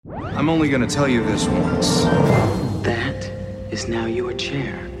I'm only gonna tell you this once. That is now your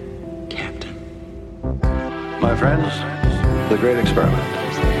chair, Captain. My friends, the great experiment.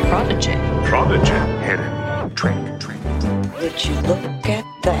 Prodigy. Prodigy. Hidden. Trick. Would you look at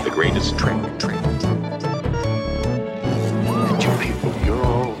that? The greatest trick. And you people, you're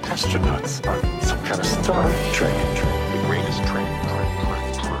all astronauts on some kind of Star Trek. The greatest trick.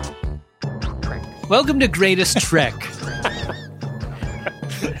 Welcome to Greatest Trek.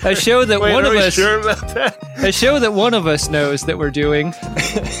 A show that Wait, one of us sure about that? A show that one of us knows that we're doing.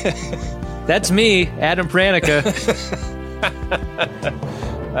 That's me, Adam Pranica.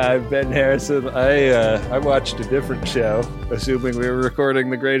 I'm Ben Harrison. I watched a different show, assuming we were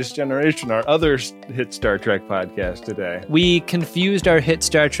recording The Greatest Generation, our other hit Star Trek podcast today. We confused our hit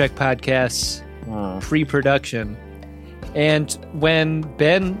Star Trek podcasts pre-production. And when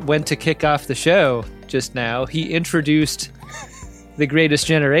Ben went to kick off the show just now, he introduced The Greatest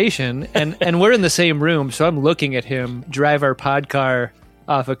Generation, and we're in the same room, so I'm looking at him drive our pod car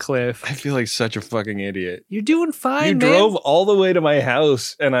off a cliff. I feel like such a fucking idiot. You're doing fine, You man. drove all the way to my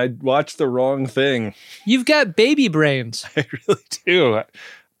house, and I watched the wrong thing. You've got baby brains. I really do.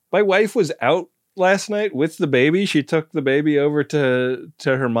 My wife was out last night with the baby. She took the baby over to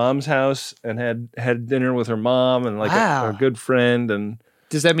her mom's house and had dinner with her mom and a good friend. And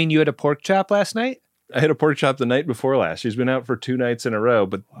Does that mean you had a pork chop last night? I had a pork chop the night before last. She's been out for 2 nights in a row,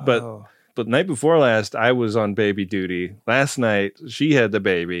 but night before last, I was on baby duty. Last night, she had the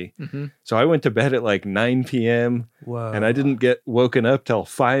baby. Mm-hmm. So I went to bed at like 9 p.m. Whoa. And I didn't get woken up till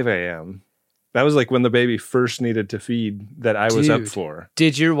 5 a.m. That was like when the baby first needed to feed that I was up for.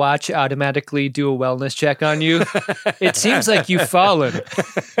 Did your watch automatically do a wellness check on you? It seems like you've fallen.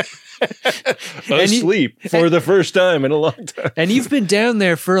 Asleep for the first time in a long time. And you've been down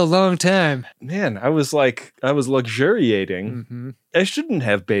there for a long time. Man, I was luxuriating. Mm-hmm. I shouldn't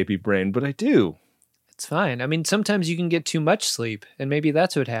have baby brain, but I do. It's fine. I mean, sometimes you can get too much sleep, and maybe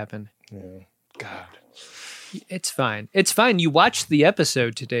that's what happened. Yeah. God. It's fine. It's fine. You watched the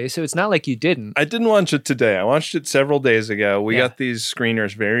episode today, so it's not like you didn't. I didn't watch it today. I watched it several days ago. We got these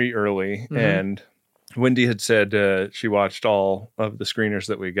screeners very early, and Wendy had said she watched all of the screeners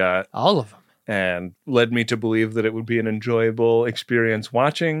that we got. All of them. And led me to believe that it would be an enjoyable experience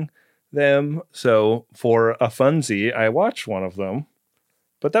watching them. So for a funsie, I watched one of them.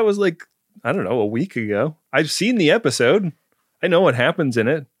 But that was a week ago. I've seen the episode. I know what happens in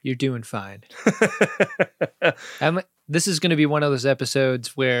it. You're doing fine. This is going to be one of those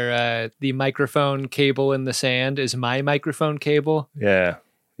episodes where the microphone cable in the sand is my microphone cable. Yeah.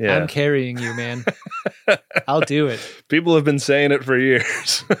 I'm carrying you, man. I'll do it. People have been saying it for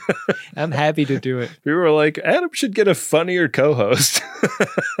years. I'm happy to do it. People were like, Adam should get a funnier co-host.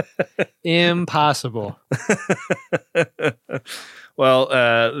 Impossible. Well,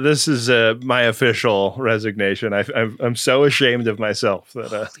 this is my official resignation. I'm so ashamed of myself that.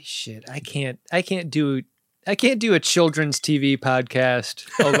 Holy shit! I can't do a children's TV podcast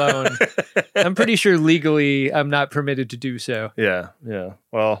alone. I'm pretty sure legally I'm not permitted to do so. Yeah.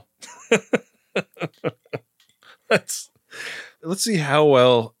 Well, let's see how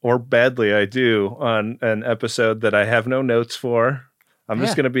well or badly I do on an episode that I have no notes for. I'm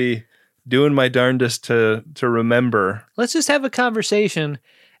just going to be doing my darndest to remember. Let's just have a conversation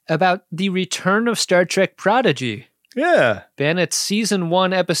about the return of Star Trek Prodigy. Yeah. Ben, it's season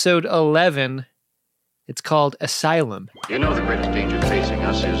 1, episode 11. It's called Asylum. You know the greatest danger facing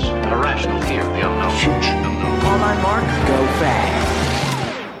us is an irrational fear of the unknown. Huge unknown. On my mark, go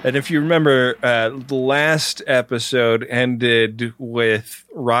fast. And if you remember, the last episode ended with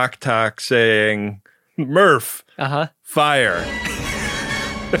Rock Talk saying, Murph, fire.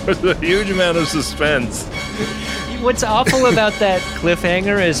 There was a huge amount of suspense. What's awful about that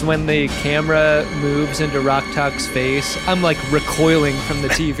cliffhanger is when the camera moves into Rock Talk's face, I'm like recoiling from the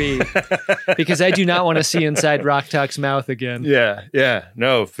TV because I do not want to see inside Rock Talk's mouth again. Yeah.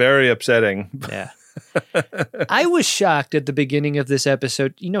 No, very upsetting. Yeah. I was shocked at the beginning of this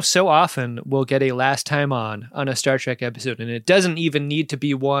episode. You know, so often we'll get a last time on a Star Trek episode, and it doesn't even need to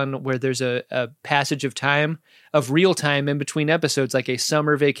be one where there's a passage of time, of real time in between episodes, like a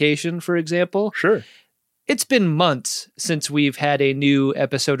summer vacation, for example. Sure. It's been months since we've had a new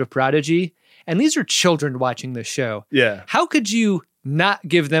episode of Prodigy, and these are children watching this show. Yeah. How could you not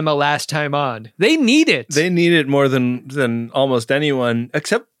give them a last time on? They need it. They need it more than almost anyone,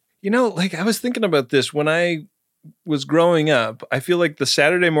 except, I was thinking about this when I was growing up. I feel like the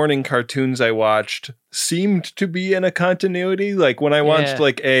Saturday morning cartoons I watched seemed to be in a continuity. Like when I watched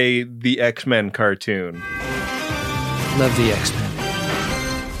the X-Men cartoon. Love the X-Men.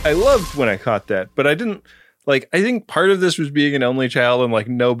 I loved when I caught that, but I didn't like, I think part of this was being an only child and like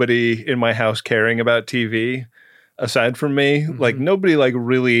nobody in my house caring about TV aside from me. Like nobody like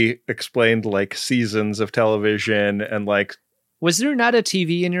really explained like seasons of television and like. Was there not a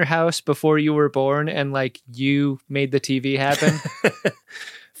TV in your house before you were born and like you made the TV happen?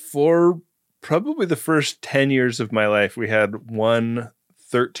 For probably the first 10 years of my life, we had one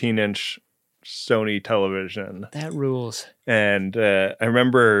 13-inch Sony television. That rules. And I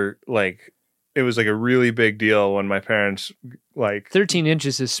remember like it was like a really big deal when my parents like 13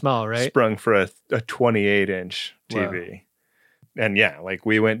 inches is small, right? sprung for a 28-inch TV. Wow. And yeah, like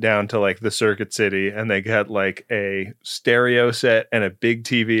we went down to like the Circuit City and they got like a stereo set and a big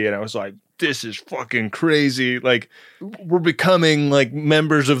TV. And I was like, this is fucking crazy. Like we're becoming like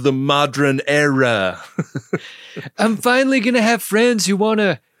members of the modern era. I'm finally going to have friends who want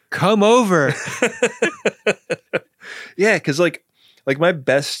to come over. Yeah. Cause like my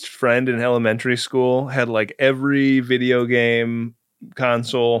best friend in elementary school had like every video game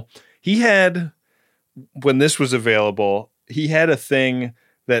console. He had, when this was available, he had a thing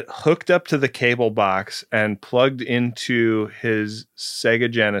that hooked up to the cable box and plugged into his Sega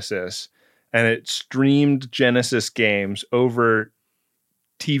Genesis, and it streamed Genesis games over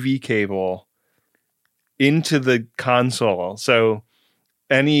TV cable into the console. So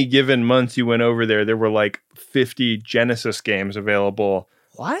any given month you went over there were like 50 Genesis games available.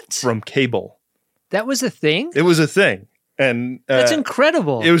 What? From cable. That was a thing? It was a thing. And that's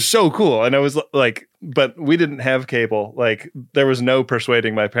incredible. It was so cool. And I was like, but we didn't have cable. Like there was no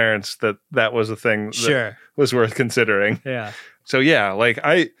persuading my parents that was a thing that was worth considering. Yeah. So yeah, like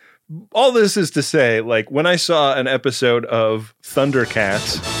all this is to say, like when I saw an episode of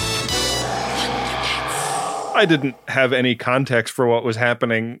Thundercats, I didn't have any context for what was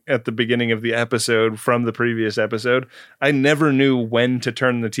happening at the beginning of the episode from the previous episode. I never knew when to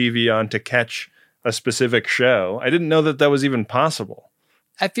turn the TV on to catch a specific show. I didn't know that was even possible.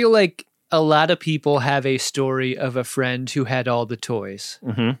 I feel like a lot of people have a story of a friend who had all the toys.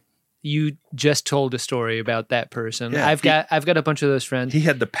 Mm-hmm. You just told a story about that person. Yeah, I've got a bunch of those friends. He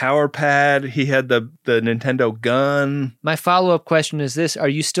had the power pad. He had the Nintendo gun. My follow-up question is this. Are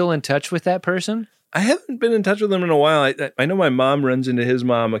you still in touch with that person? I haven't been in touch with him in a while. I know my mom runs into his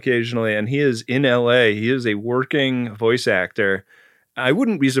mom occasionally, and he is in LA. He is a working voice actor. I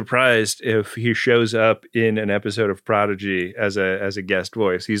wouldn't be surprised if he shows up in an episode of Prodigy as a guest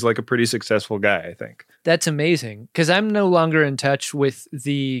voice. He's like a pretty successful guy, I think. That's amazing, because I'm no longer in touch with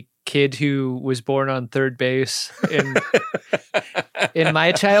the kid who was born on third base in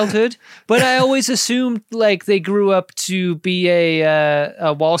my childhood, but I always assumed like they grew up to be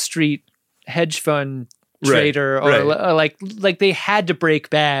a Wall Street hedge fund trader, or like they had to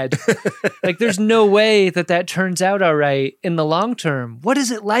break bad. Like there's no way that turns out all right in the long term. What is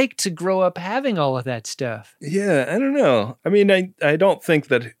it like to grow up having all of that stuff? Yeah, I don't know. I mean, I don't think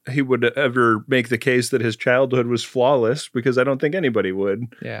that he would ever make the case that his childhood was flawless, because I don't think anybody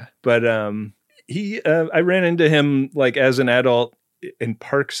would. Yeah. But I ran into him like as an adult in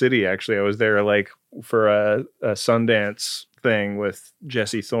Park City. Actually, I was there like for a Sundance thing with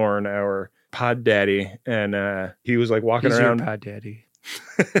Jesse Thorne, our pod daddy, and he was like walking around. Your pod daddy.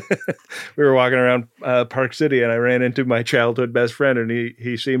 We were walking around Park City, and I ran into my childhood best friend, and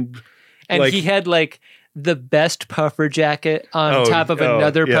he seemed and like, he had like the best puffer jacket on top of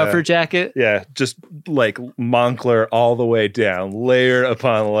another puffer jacket. Yeah, just like Moncler all the way down, layer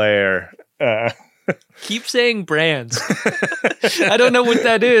upon layer. Keep saying brands. I don't know what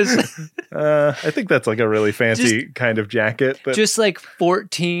that is. I think that's like a really fancy kind of jacket. But just like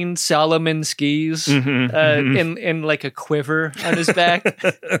 14 Solomon skis in like a quiver on his back.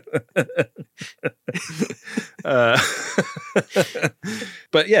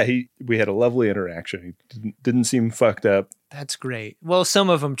 But yeah, we had a lovely interaction. He didn't seem fucked up. That's great. Well, some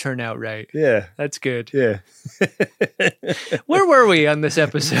of them turn out right. Yeah. That's good. Yeah. Where were we on this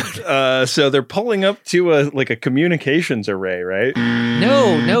episode? So they're pulling up to a communications array, right?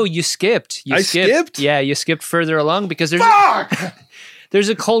 No, you skipped. I skipped? Yeah, you skipped further along because there's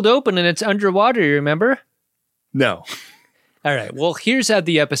a cold open and it's underwater, you remember? No. All right. Well, here's how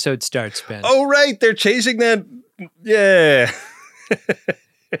the episode starts, Ben. Oh, right. They're chasing that. Yeah.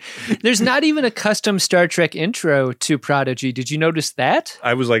 There's not even a custom Star Trek intro to Prodigy. Did you notice that?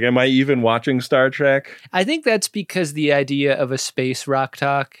 I was like, am I even watching Star Trek? I think that's because the idea of a space rock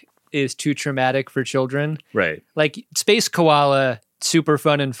talk is too traumatic for children. Right. Like Space Koala, super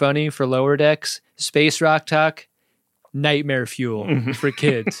fun and funny for lower decks. Space rock talk, nightmare fuel for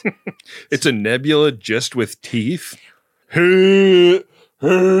kids. It's a nebula just with teeth.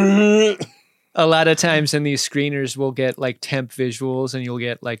 A lot of times in these screeners, we'll get like temp visuals and you'll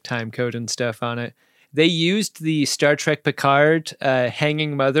get like time code and stuff on it. They used the Star Trek Picard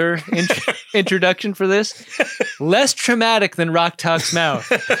hanging mother introduction for this. Less traumatic than Rock Talk's mouth.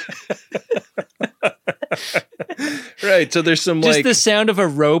 Right. So there's some Just the sound of a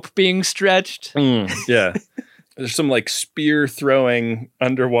rope being stretched. Yeah. There's some like spear throwing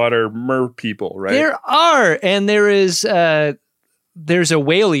underwater mer people, right? There are, and there's a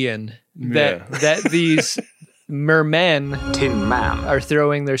whalian that these mermen Tin Man. are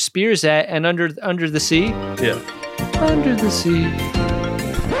throwing their spears at, and under the sea. Yeah. Under the sea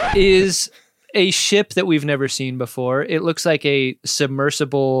is a ship that we've never seen before. It looks like a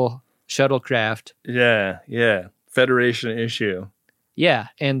submersible shuttlecraft. Yeah. Yeah. Federation issue. Yeah,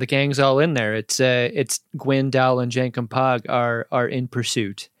 and the gang's all in there. It's Gwyn, Dal, and Jankum Pog are in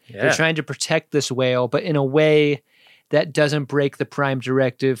pursuit. Yeah. They're trying to protect this whale, but in a way that doesn't break the Prime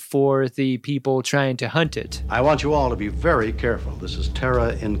Directive for the people trying to hunt it. I want you all to be very careful. This is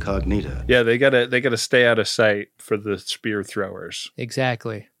terra incognita. Yeah, they gotta stay out of sight for the spear throwers.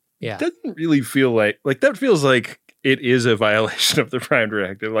 Exactly. Yeah. Doesn't really feel like that feels like it is a violation of the Prime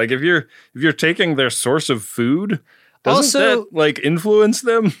Directive. Like if you're taking their source of food, doesn't Also, that like influence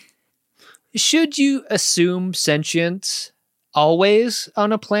them? should you assume sentience always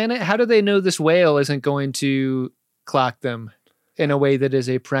on a planet? How do they know this whale isn't going to clock them in a way that is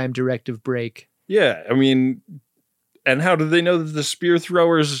a Prime Directive break? Yeah, I mean, and how do they know that the spear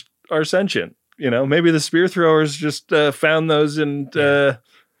throwers are sentient? You know, maybe the spear throwers just found those, and or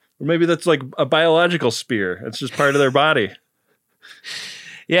maybe that's like a biological spear. It's just part of their body.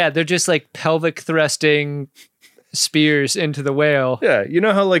 Yeah, they're just like pelvic thrusting spears into the whale. Yeah, you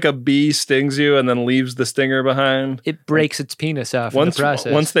know how like a bee stings you and then leaves the stinger behind? It breaks its penis off in the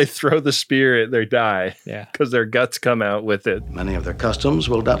process. Once they throw the spear, they die. Yeah. Because their guts come out with it. Many of their customs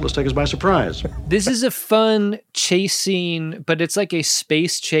will doubtless take us by surprise. This is a fun chase scene, but it's like a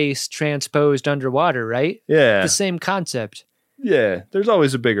space chase transposed underwater, right? Yeah. The same concept. Yeah, there's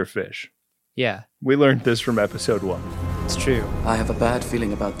always a bigger fish. Yeah, We learned this from episode 1. it's true. I have a bad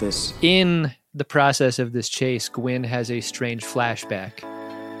feeling about this. In the process of this chase, Gwyn has a strange flashback,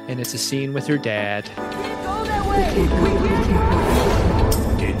 and it's a scene with her dad.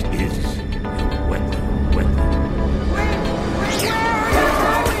 It is a weapon.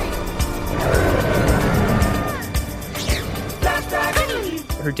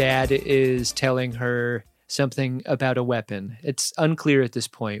 Her dad is telling her something about a weapon. It's unclear at this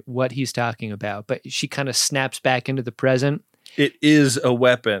point what he's talking about, but she kind of snaps back into the present. It is a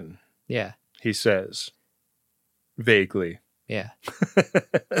weapon, Yeah, he says. Vaguely. yeah,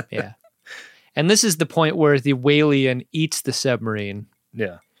 yeah. And this is the point where the whalian eats the submarine.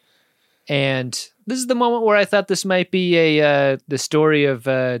 Yeah. And this is the moment where I thought this might be the story of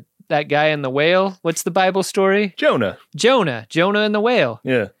that guy and the whale. What's the Bible story? Jonah. Jonah and the whale.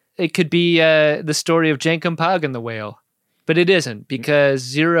 Yeah. It could be the story of Jankum Pog and the whale, but it isn't, because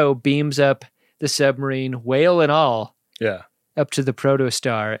Zero beams up the submarine, whale and all, Yeah. up to the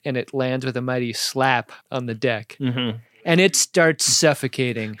protostar, and it lands with a mighty slap on the deck. Mm-hmm. And it starts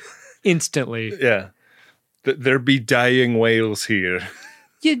suffocating instantly. Yeah. There be dying whales here.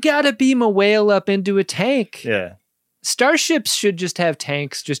 You gotta beam a whale up into a tank. Yeah. Starships should just have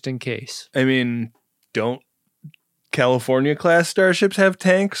tanks just in case. I mean, don't California class starships have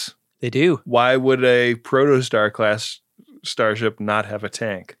tanks? They do. Why would a Protostar class starship not have a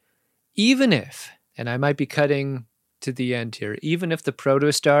tank? Even if, and I might be cutting to the end here, even if the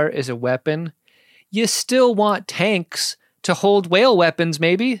Protostar is a weapon, you still want tanks to hold whale weapons,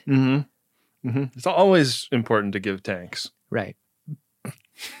 maybe? Mm-hmm. Mm-hmm. It's always important to give tanks. Right.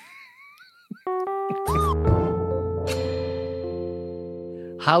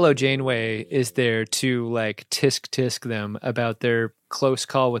 Hollow Janeway is there to like tisk them about their close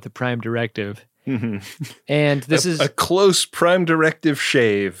call with the Prime Directive. Mm-hmm. And this is a close Prime Directive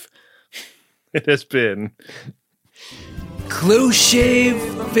shave. It has been. Close Shave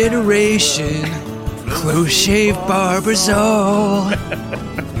Federation. Close Shave Barbazol.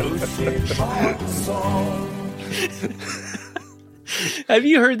 Have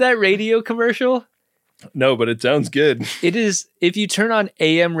you heard that radio commercial? No, but it sounds good. It is, if you turn on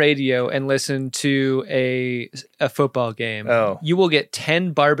AM radio and listen to a football game, you will get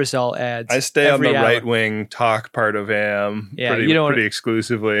 10 Barbasol ads. I stay on the hour. right-wing talk part of AM pretty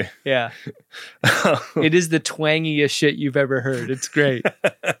exclusively. Yeah. It is the twangiest shit you've ever heard. It's great.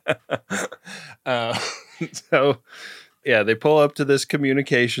 So, yeah, they pull up to this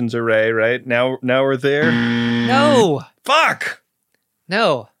communications array, right? Now we're there. No. Fuck!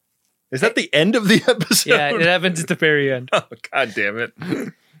 No. Is that the end of the episode? Yeah, it happens at the very end. Oh, God damn it.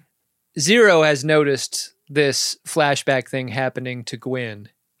 Zero has noticed this flashback thing happening to Gwyn.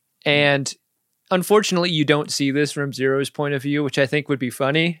 And unfortunately, you don't see this from Zero's point of view, which I think would be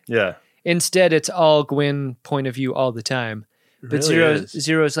funny. Yeah. Instead, it's all Gwyn point of view all the time. But really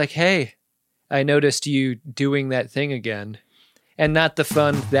Zero's like, hey, I noticed you doing that thing again. And not the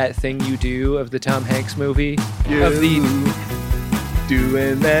fun That Thing You Do of the Tom Hanks movie.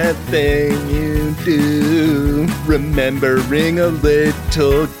 Doing that thing you do, remembering a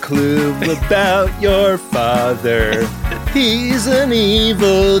little clue about your father. He's an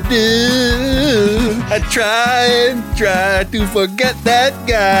evil dude. I try to forget that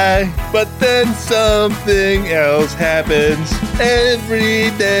guy, but then something else happens.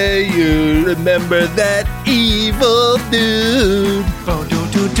 Every day you remember that evil dude.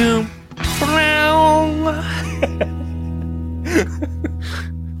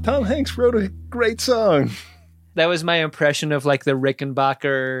 Tom Hanks wrote a great song. That was my impression of like the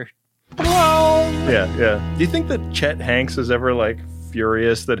Rickenbacker. Yeah. Do you think that Chet Hanks is ever like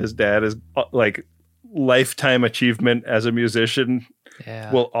furious that his dad is like lifetime achievement as a musician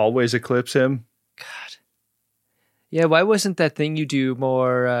will always eclipse him? God. Yeah, why wasn't That Thing You Do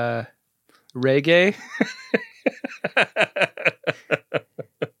more reggae?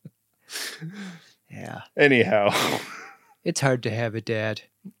 Yeah. Anyhow. It's hard to have a dad.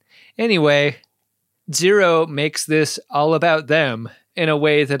 Anyway, Zero makes this all about them in a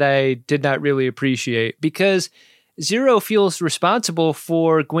way that I did not really appreciate because Zero feels responsible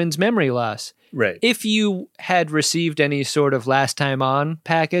for Gwyn's memory loss. Right. If you had received any sort of last time on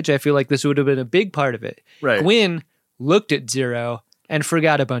package, I feel like this would have been a big part of it. Right. Gwyn looked at Zero and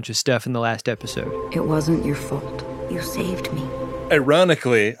forgot a bunch of stuff in the last episode. It wasn't your fault. You saved me.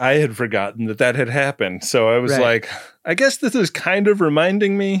 Ironically, I had forgotten that had happened. So I was like, I guess this is kind of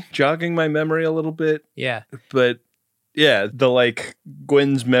reminding me, jogging my memory a little bit. Yeah. But yeah, the like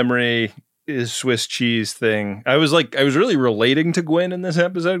Gwyn's memory is Swiss cheese thing. I was really relating to Gwyn in this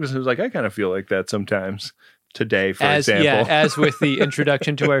episode because I was like, I kind of feel like that sometimes today, for example. Yeah, as with the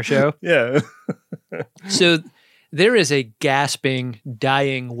introduction to our show. Yeah. So there is a gasping,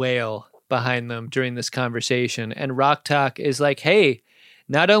 dying whale behind them during this conversation. And Rock Talk is like, hey,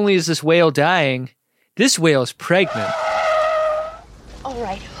 not only is this whale dying, this whale is pregnant. All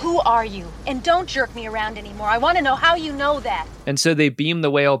right, who are you? And don't jerk me around anymore. I want to know how you know that. And so they beam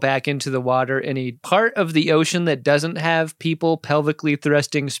the whale back into the water in a part of the ocean that doesn't have people pelvically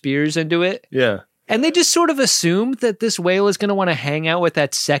thrusting spears into it. Yeah. And they just sort of assume that this whale is going to want to hang out with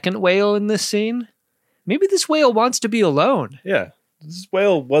that second whale in this scene. Maybe this whale wants to be alone. Yeah. This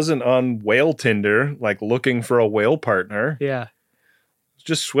whale wasn't on whale Tinder, like looking for a whale partner. Yeah. It's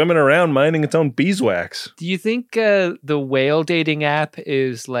just swimming around minding its own beeswax. Do you think the whale dating app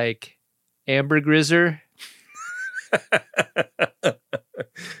is like Ambergrisser?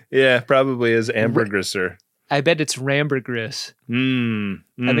 Yeah, probably is Ambergrisser. I bet it's Rambergris.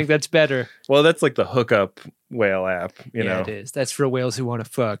 I I think that's better. Well, that's like the hookup whale app, you know. Yeah, it is. That's for whales who want to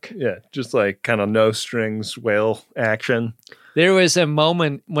fuck. Yeah, just like kind of no strings whale action. There was a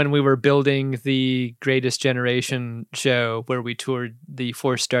moment when we were building the Greatest Generation show where we toured the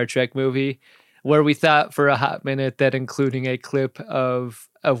fourth Star Trek movie, where we thought for a hot minute that including a clip of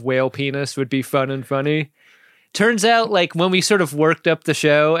whale penis would be fun and funny. Turns out, like, when we sort of worked up the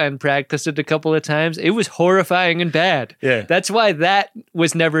show and practiced it a couple of times, it was horrifying and bad. Yeah. That's why that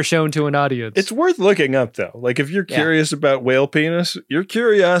was never shown to an audience. It's worth looking up, though. Like, if you're curious about whale penis, your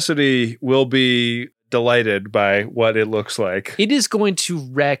curiosity will be delighted by what it looks like. It is going to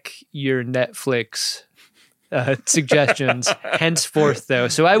wreck your Netflix suggestions henceforth, though.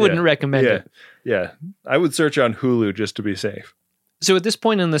 So I wouldn't recommend it. Yeah. I would search on Hulu just to be safe. So at this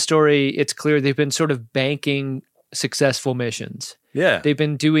point in the story, it's clear they've been sort of banking successful missions. Yeah. They've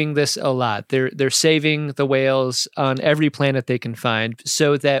been doing this a lot. They're saving the whales on every planet they can find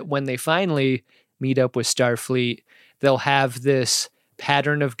so that when they finally meet up with Starfleet, they'll have this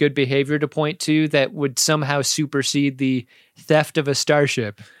pattern of good behavior to point to that would somehow supersede the theft of a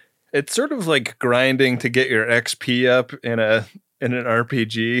starship. It's sort of like grinding to get your XP up in an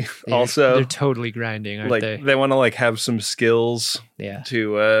RPG. They're totally grinding, aren't like, they? They want to like have some skills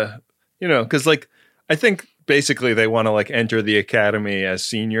to, because like I think basically they want to like enter the academy as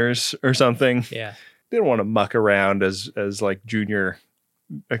seniors or something. Yeah. They don't want to muck around as like junior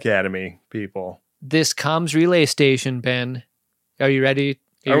academy people. This comms relay station, Ben. Are you ready?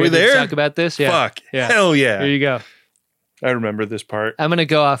 Are we there? To talk about this? Yeah. Fuck. Yeah. Hell yeah. Here you go. I remember this part. I'm going to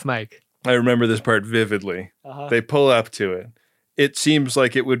go off mic. I remember this part vividly. Uh-huh. They pull up to it. It seems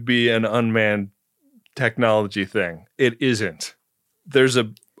like it would be an unmanned technology thing. It isn't. There's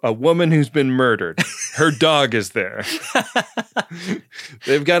a woman who's been murdered. Her dog is there.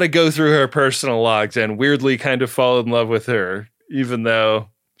 They've got to go through her personal logs and weirdly kind of fall in love with her, even though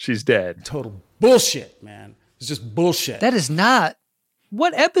she's dead. Total bullshit, man. It's just bullshit. That is not.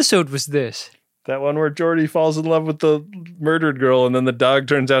 What episode was this? That one where Geordi falls in love with the murdered girl and then the dog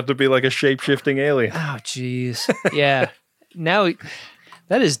turns out to be like a shape-shifting alien. Oh, jeez. Yeah. Now,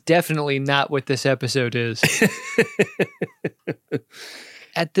 that is definitely not what this episode is.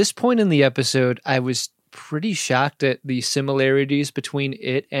 At this point in the episode, I was pretty shocked at the similarities between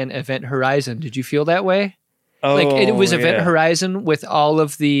it and Event Horizon. Did you feel that way? Oh, like it was Event Horizon with all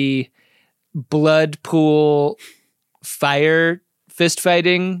of the blood pool fire fist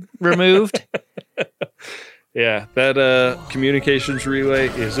fighting removed. Yeah, that communications relay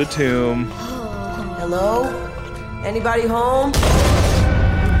is a tomb. Hello? Anybody home?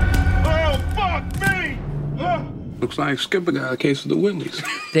 Oh, fuck me! Looks like Skipper got a case of the Willies.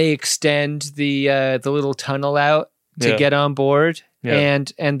 They extend the little tunnel out to get on board,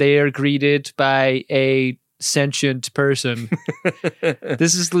 and they are greeted by a sentient person.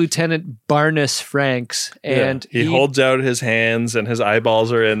 This is Lieutenant Barnes Franks, and he holds out his hands, and his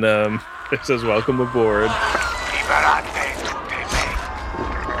eyeballs are in them. It says, "Welcome aboard."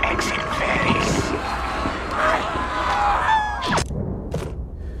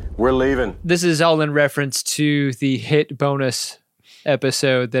 We're leaving. This is all in reference to the hit bonus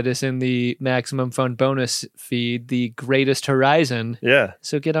episode that is in the Maximum Fun bonus feed, The Greatest Horizon. Yeah.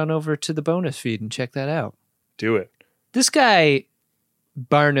 So get on over to the bonus feed and check that out. Do it. This guy,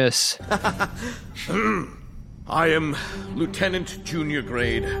 Barnes. I am Lieutenant Junior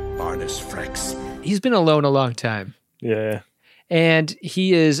Grade Barnes Franks. He's been alone a long time. Yeah. And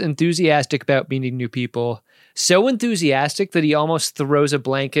he is enthusiastic about meeting new people. So enthusiastic that he almost throws a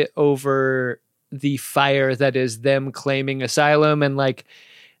blanket over the fire that is them claiming asylum and like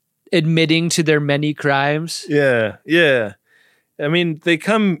admitting to their many crimes. Yeah. Yeah. I mean, they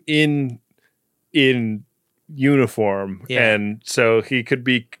come in uniform, and so he could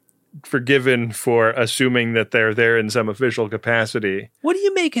be forgiven for assuming that they're there in some official capacity. What do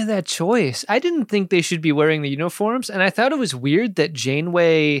you make of that choice? I didn't think they should be wearing the uniforms, and I thought it was weird that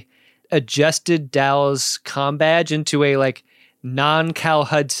Janeway adjusted Dal's comm badge into a like non-Cal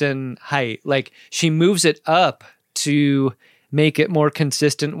Hudson height. Like she moves it up to make it more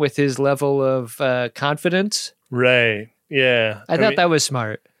consistent with his level of confidence. Right. Yeah. I thought that was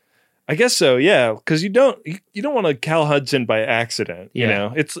smart. I guess so, yeah, because you don't want to Cal Hudson by accident. You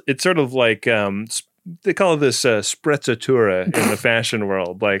know, it's sort of like they call this sprezzatura in the fashion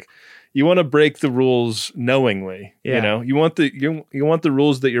world. Like you want to break the rules knowingly. Yeah. You know, you want the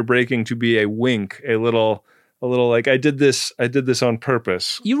rules that you're breaking to be a wink, a little like I did this on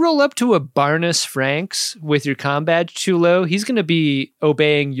purpose. You roll up to a Barnes Franks with your comm badge too low, he's going to be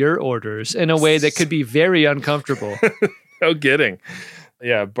obeying your orders in a way that could be very uncomfortable. No kidding.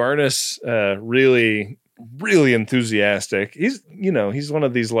 Yeah, Barnes, really, really enthusiastic. He's one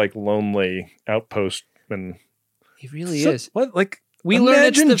of these like lonely outpostmen. He really is. What like we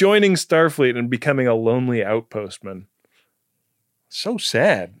imagine joining Starfleet and becoming a lonely outpostman. So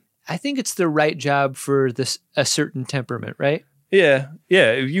sad. I think it's the right job for a certain temperament, right? Yeah,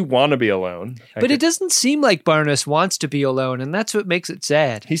 if you want to be alone. But it doesn't seem like Barnes wants to be alone, and that's what makes it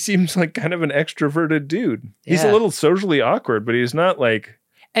sad. He seems like kind of an extroverted dude. Yeah. He's a little socially awkward, but he's not like...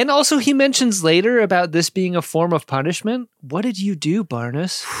 And also he mentions later about this being a form of punishment. What did you do,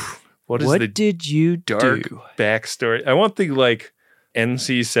 Barnes? What did you dark do? Backstory? I want the like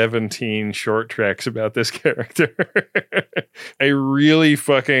NC-17 short tracks about this character. I really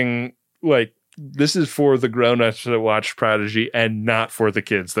fucking like... This is for the grown-ups that watch Prodigy and not for the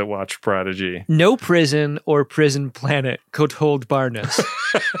kids that watch Prodigy. No prison or prison planet could hold Barnes.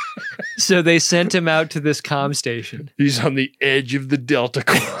 So they sent him out to this comm station. He's on the edge of the Delta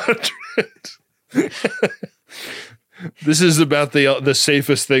Quadrant. This is about the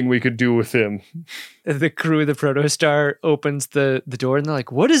safest thing we could do with him. The crew of the Protostar opens the door and they're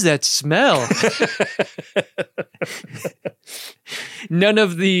like, what is that smell? None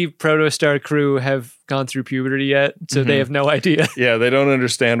of the Protostar crew have gone through puberty yet, so they have no idea. Yeah, they don't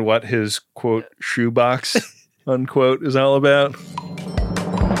understand what his, quote, shoebox, unquote, is all about.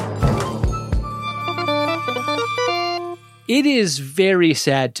 It is very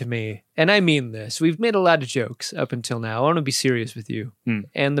sad to me, and I mean this. We've made a lot of jokes up until now. I want to be serious with you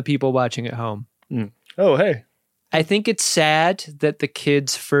and the people watching at home. Oh, hey. I think it's sad that the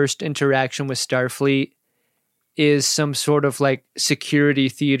kids' first interaction with Starfleet is some sort of like security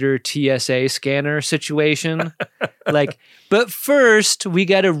theater TSA scanner situation. Like, but first we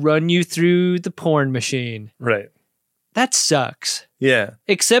got to run you through the porn machine. Right. That sucks. Yeah.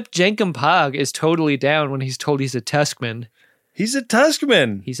 Except Jankum Pog is totally down when he's told he's a Tuskman. He's a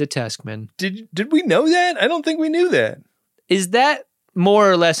Tuskman. He's a Tuskman. Did we know that? I don't think we knew that. Is that more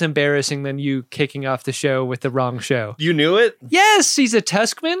or less embarrassing than you kicking off the show with the wrong show. You knew it? Yes, he's a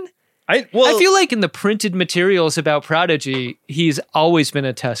Tuskman. I feel like in the printed materials about Prodigy, he's always been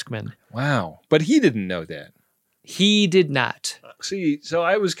a Tuskman. Wow. But he didn't know that. He did not. See, so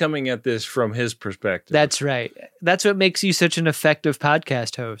I was coming at this from his perspective. That's right. That's what makes you such an effective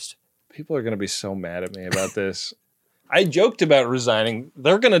podcast host. People are going to be so mad at me about this. I joked about resigning.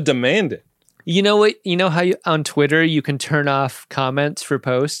 They're going to demand it. You know what? You know how on Twitter you can turn off comments for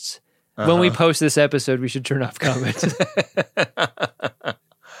posts? When we post this episode, we should turn off comments.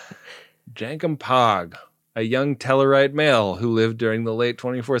 Jankum Pog, a young Tellarite male who lived during the late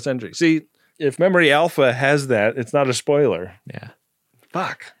 24th century. See, if Memory Alpha has that, it's not a spoiler. Yeah.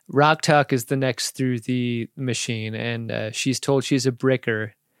 Fuck. Rock Talk is the next through the machine, and she's told she's a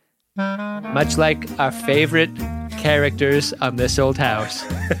bricker. Much like our favorite characters on This Old House.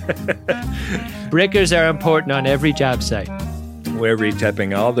 Brickers are important on every job site. We're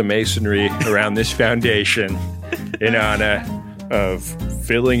retapping all the masonry around this foundation in honor of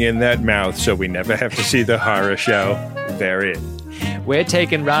filling in that mouth so we never have to see the horror show therein. We're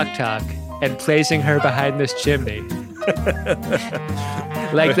taking Rock Talk and placing her behind this chimney.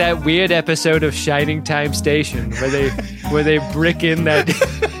 Like that weird episode of Shining Time Station where they brick in that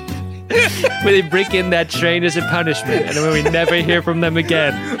where they brick in that train as a punishment, and then we never hear from them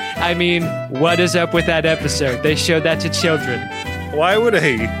again. I mean, what is up with that episode? They showed that to children. Why would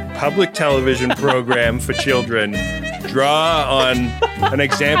a public television program for children draw on an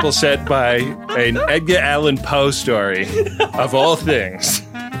example set by an Edgar Allan Poe story, of all things?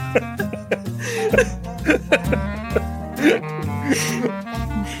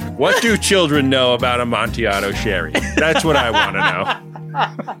 What do children know about Amontillado sherry? That's what I want to know.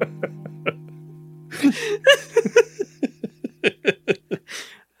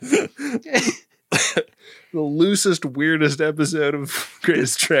 The loosest, weirdest episode of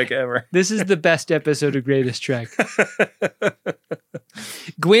Greatest Trek ever. This is the best episode of Greatest Trek.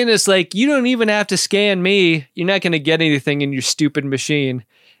 Gwyn is like, you don't even have to scan me. You're not going to get anything in your stupid machine.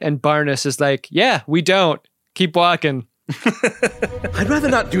 And Barnes is like, yeah, we don't. Keep walking. I'd rather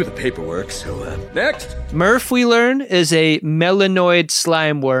not do the paperwork, so next. Murph, we learn, is a melanoid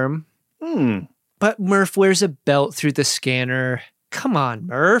slime worm. But Murph wears a belt through the scanner. Come on,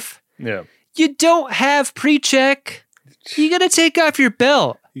 Murph. Yeah. You don't have pre-check. You got to take off your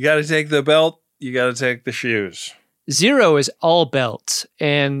belt. You got to take the belt. You got to take the shoes. Zero is all belts,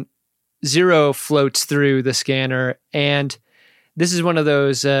 and Zero floats through the scanner. And this is one of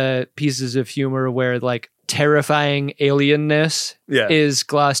those pieces of humor where, like, terrifying alienness is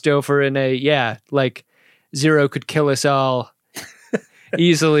glossed over in like Zero could kill us all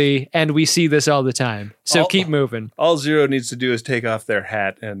easily, and we see this all the time. So keep moving. All Zero needs to do is take off their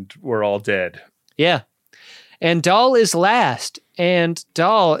hat, and we're all dead. Yeah. And Dahl is last. And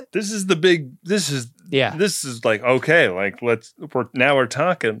Dahl... This is like, okay, like, we're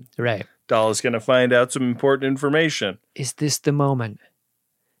talking. Right. Dahl is going to find out some important information. Is this the moment?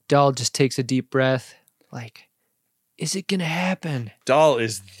 Dahl just takes a deep breath. Like, is it going to happen? Dahl,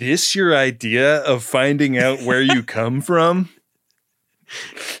 is this your idea of finding out where you come from?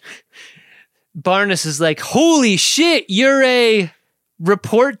 Barnes is like, holy shit, you're a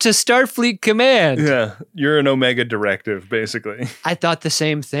report to Starfleet Command. Yeah, you're an Omega directive, basically. I thought the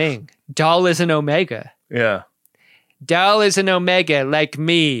same thing. Dahl is an Omega. Yeah. Dahl is an Omega, like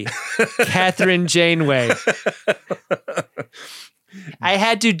me, Catherine Janeway. I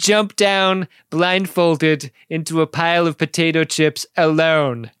had to jump down blindfolded into a pile of potato chips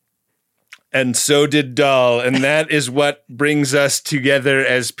alone. And so did Dahl, and that is what brings us together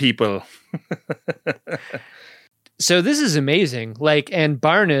as people. So this is amazing. Like, and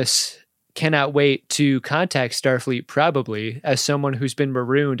Barnes cannot wait to contact Starfleet, probably, as someone who's been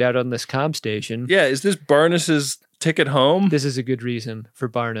marooned out on this comm station. Yeah, is this Barnes's ticket home? This is a good reason for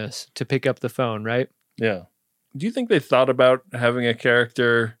Barnes to pick up the phone, right? Yeah. Do you think they thought about having a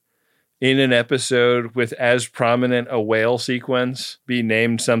character in an episode with as prominent a whale sequence be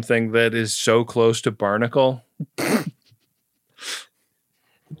named something that is so close to Barnacle?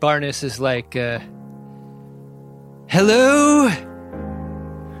 Barnes is like, hello?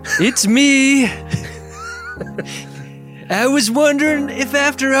 It's me. I was wondering if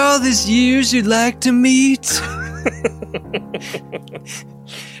after all these years you'd like to meet.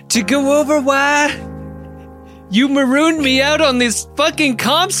 To go over why you marooned me out on this fucking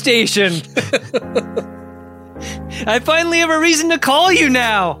comm station. I finally have a reason to call you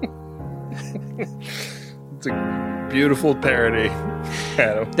now. It's a beautiful parody,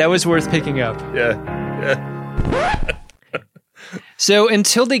 Adam. That was worth picking up. Yeah. So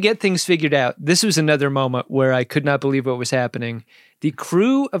until they get things figured out, this was another moment where I could not believe what was happening. The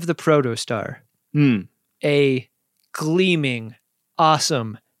crew of the Protostar, a gleaming,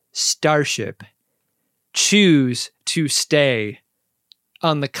 awesome starship, choose to stay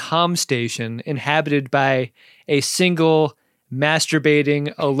on the comm station inhabited by a single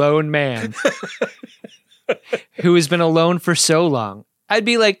masturbating alone man who has been alone for so long. I'd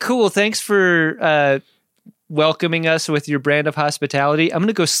be like, cool, thanks for welcoming us with your brand of hospitality. I'm going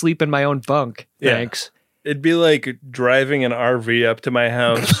to go sleep in my own bunk. Thanks. Yeah. It'd be like driving an RV up to my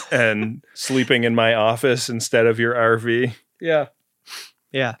house and sleeping in my office instead of your RV. Yeah.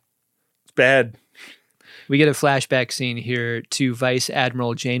 Yeah. It's bad. We get a flashback scene here to Vice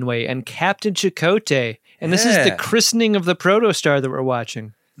Admiral Janeway and Captain Chakotay. And this is the christening of the Protostar that we're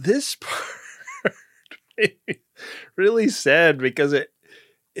watching. This part really sad because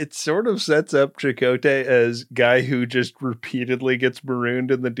it sort of sets up Chakotay as guy who just repeatedly gets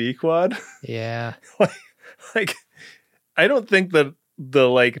marooned in the D-Quad. Yeah. like I don't think that the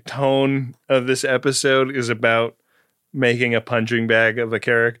like tone of this episode is about making a punching bag of a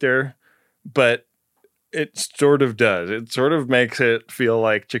character, but it sort of does. It sort of makes it feel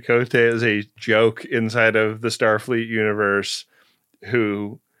like Chakotay is a joke inside of the Starfleet universe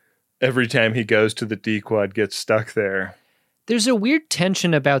who every time he goes to the D-Quad gets stuck there. There's a weird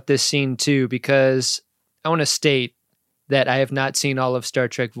tension about this scene, too, because I want to state that I have not seen all of Star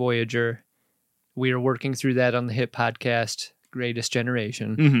Trek Voyager. We are working through that on the hit podcast, Greatest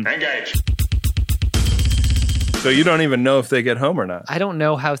Generation. Mm-hmm. Engage. So you don't even know if they get home or not. I don't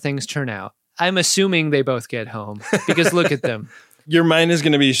know how things turn out. I'm assuming they both get home because look at them. Your mind is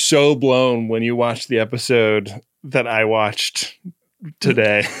going to be so blown when you watch the episode that I watched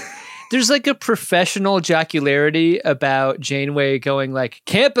today. There's like a professional jocularity about Janeway going like,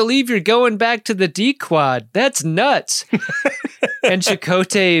 can't believe you're going back to the D-Quad. That's nuts. And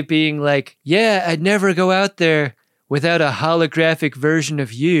Chakotay being like, yeah, I'd never go out there without a holographic version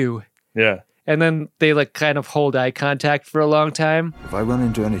of you. Yeah. And then they like kind of hold eye contact for a long time. If I run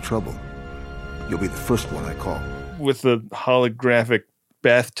into any trouble, you'll be the first one I call. With the holographic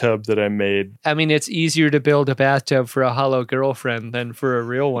bathtub that I made. I mean, it's easier to build a bathtub for a hollow girlfriend than for a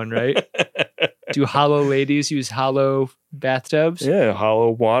real one, right? Do hollow ladies use hollow bathtubs? Yeah, hollow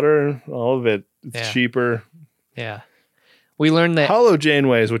water, all of it. It's cheaper. Yeah. We learned that... Hollow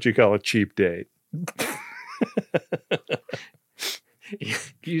Janeway is what you call a cheap date.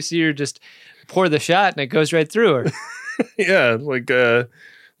 You see her just pour the shot and it goes right through her. Yeah, like an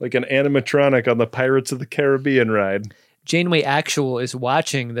animatronic on the Pirates of the Caribbean ride. Janeway Actual is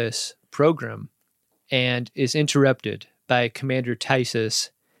watching this program and is interrupted by Commander Tysus.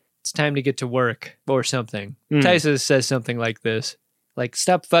 It's time to get to work or something. Tysus says something like this. Like,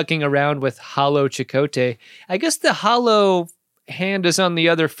 stop fucking around with hollow Chakotay. I guess the hollow hand is on the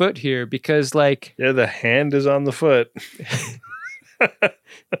other foot here because like... Yeah, the hand is on the foot.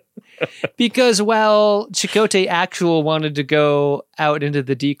 Because while Chakotay Actual wanted to go out into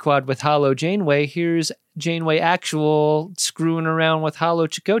the D-Quad with hollow Janeway, here's Janeway Actual screwing around with hollow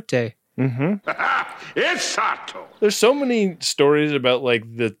Chakotay. Mm-hmm. It's Sato. There's so many stories about like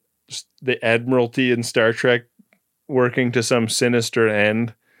the Admiralty in Star Trek working to some sinister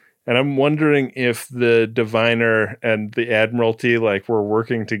end. And I'm wondering if the Diviner and the Admiralty like were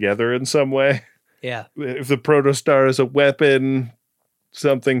working together in some way. Yeah. If the Protostar is a weapon,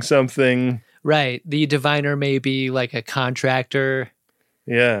 something. Right. The Diviner may be like a contractor.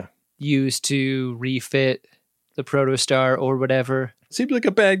 Yeah. Used to refit the Protostar or whatever. Seems like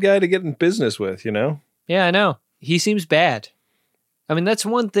a bad guy to get in business with, you know? Yeah, I know. He seems bad. I mean, that's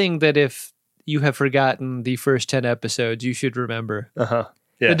one thing that if you have forgotten the first 10 episodes, you should remember. Uh-huh.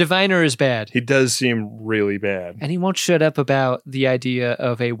 Yeah. The Diviner is bad. He does seem really bad. And he won't shut up about the idea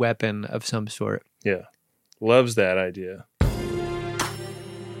of a weapon of some sort. Yeah. Loves that idea.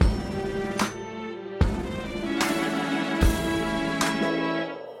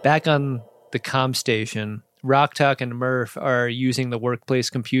 Back on the comm station, Rocktalk and Murph are using the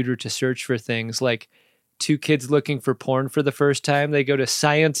workplace computer to search for things like two kids looking for porn for the first time. They go to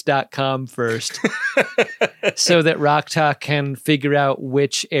science.com first so that Rocktalk can figure out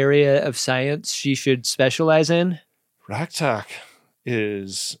which area of science she should specialize in. Rocktalk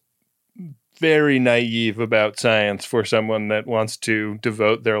is very naive about science for someone that wants to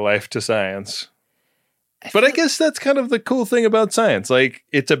devote their life to science. But I guess that's kind of the cool thing about science. Like,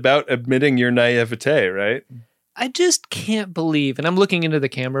 it's about admitting your naivete, right? I just can't believe, and I'm looking into the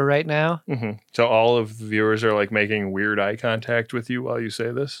camera right now. Mm-hmm. So all of the viewers are like making weird eye contact with you while you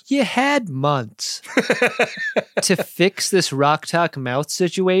say this? You had months to fix this Rocktalk mouth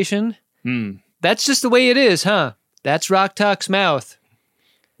situation. That's just the way it is, huh? That's Rocktalk's mouth.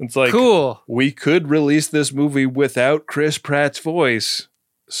 It's like, cool. We could release this movie without Chris Pratt's voice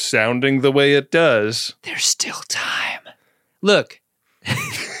sounding the way it does. There's still time. Look,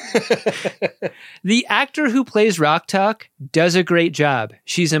 the actor who plays Rock Talk does a great job.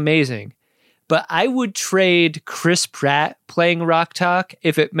 She's amazing. But I would trade Chris Pratt playing Rock Talk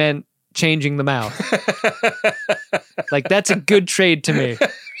if it meant changing the mouth. Like, that's a good trade to me.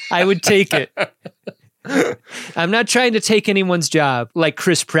 I would take it. I'm not trying to take anyone's job like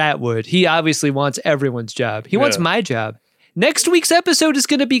Chris Pratt would. He obviously wants everyone's job. He wants my job. Next week's episode is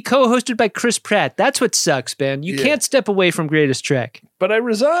going to be co-hosted by Chris Pratt. That's what sucks, Ben. You can't step away from Greatest Trek. But I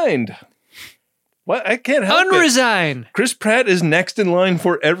resigned. What? I can't help Unresign. Chris Pratt is next in line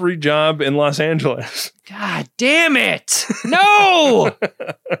for every job in Los Angeles. God damn it. No!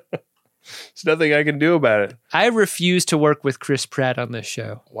 There's nothing I can do about it. I refuse to work with Chris Pratt on this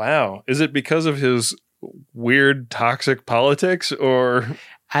show. Wow. Is it because of his weird toxic politics or...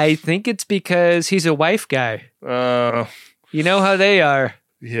 I think it's because he's a wife guy. You know how they are.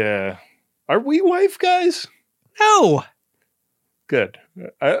 Yeah. Are we wife guys? No. Good.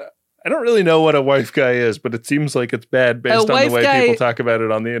 I don't really know what a wife guy is, but it seems like it's bad based on the way people talk about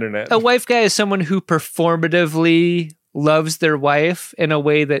it on the internet. A wife guy is someone who performatively loves their wife in a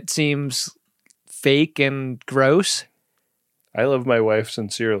way that seems fake and gross. I love my wife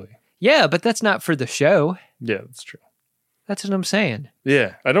sincerely. Yeah, but that's not for the show. Yeah, that's true. That's what I'm saying.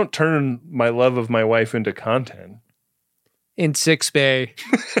 Yeah, I don't turn my love of my wife into content. In Sickbay,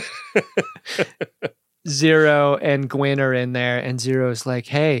 Zero and Gwen are in there, and Zero's like,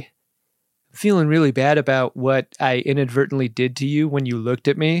 hey, I'm feeling really bad about what I inadvertently did to you when you looked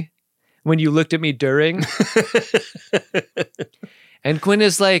at me. When you looked at me during. And Gwen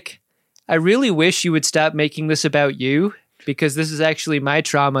is like, I really wish you would stop making this about you, because this is actually my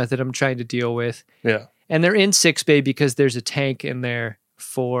trauma that I'm trying to deal with. Yeah. And they're in Sickbay because there's a tank in there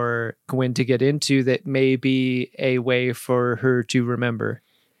for Gwen to get into that may be a way for her to remember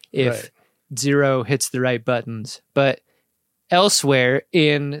if Zero hits the right buttons. But elsewhere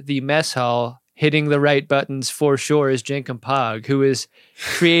in the mess hall, hitting the right buttons for sure is Jenkum Pog, who has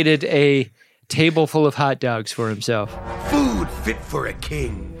created a table full of hot dogs for himself. Food fit for a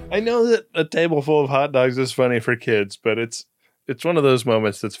king. I know that a table full of hot dogs is funny for kids, but it's one of those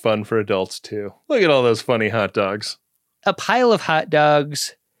moments that's fun for adults too. Look at all those funny hot dogs. A pile of hot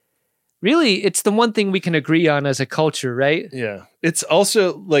dogs. Really, it's the one thing we can agree on as a culture, right? Yeah. It's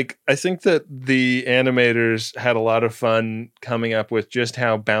also like, I think that the animators had a lot of fun coming up with just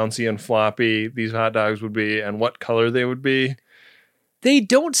how bouncy and floppy these hot dogs would be and what color they would be. They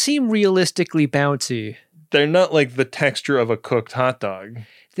don't seem realistically bouncy. They're not like the texture of a cooked hot dog.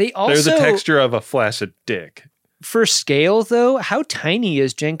 They're the texture of a flaccid dick. For scale, though, how tiny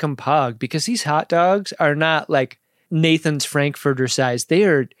is Jenkum Pog? Because these hot dogs are not like Nathan's Frankfurter size.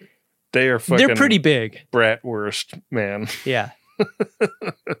 They're pretty big. Bratwurst, man. Yeah.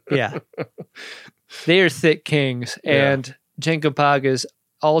 Yeah. They are thick kings. And Jenkum Pog is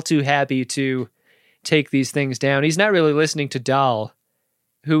all too happy to take these things down. He's not really listening to Dahl,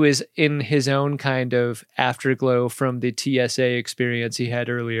 who is in his own kind of afterglow from the TSA experience he had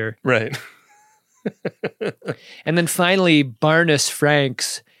earlier. Right. And then finally, Barnes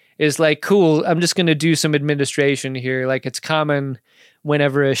Franks is like, cool, I'm just going to do some administration here. Like, it's common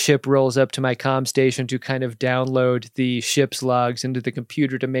whenever a ship rolls up to my comm station to kind of download the ship's logs into the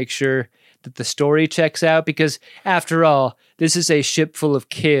computer to make sure that the story checks out. Because after all, this is a ship full of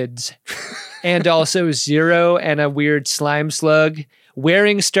kids and also Zero and a weird slime slug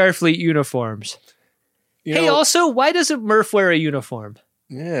wearing Starfleet uniforms. Hey, also, why doesn't Murph wear a uniform?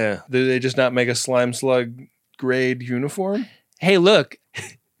 Yeah. Did they just not make a slime slug grade uniform? Hey, look.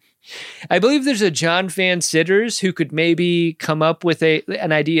 I believe there's a John Van Sitters who could maybe come up with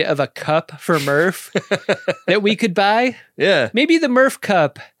an idea of a cup for Murph that we could buy. Yeah. Maybe the Murph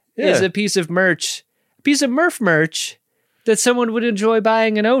cup is a piece of Murph merch that someone would enjoy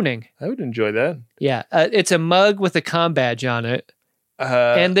buying and owning. I would enjoy that. Yeah. It's a mug with a comm badge on it.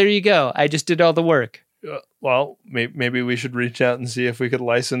 And there you go. I just did all the work. Well, maybe we should reach out and see if we could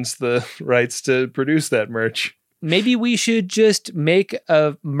license the rights to produce that merch. Maybe we should just make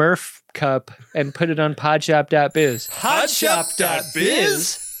a Murph cup and put it on podshop.biz. Podshop.biz?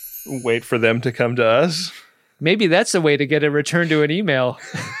 Wait for them to come to us? Maybe that's the way to get a return to an email.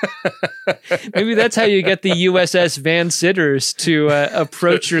 Maybe that's how you get the USS Van Sitters to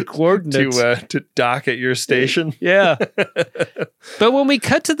approach your coordinates. To dock at your station? Yeah. But when we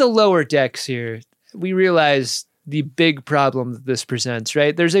cut to the lower decks here, we realize the big problem that this presents,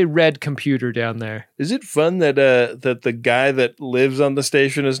 right? There's a red computer down there. Is it fun that that the guy that lives on the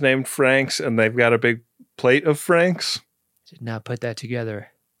station is named Franks and they've got a big plate of Franks? Did not put that together.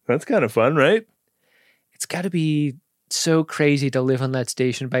 That's kind of fun, right? It's got to be so crazy to live on that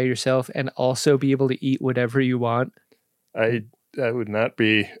station by yourself and also be able to eat whatever you want. I would not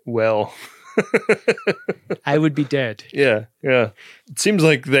be well. I would be dead. Yeah. It seems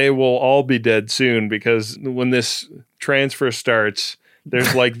like they will all be dead soon because when this transfer starts,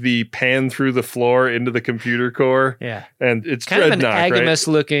 there's like the pan through the floor into the computer core. Yeah. And it's kind of an Dreadnought, Agamus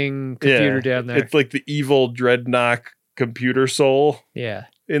looking computer down there. It's like the evil Dreadnought computer soul. Yeah.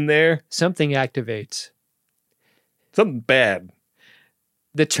 In there. Something activates. Something bad.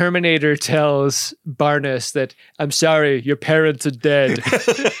 The Terminator tells Barnes that, I'm sorry, your parents are dead.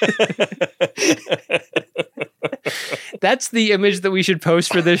 That's the image that we should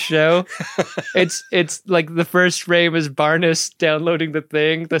post for this show. It's like the first frame is Barnes downloading the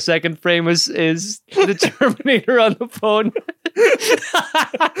thing. The second frame is the Terminator on the phone.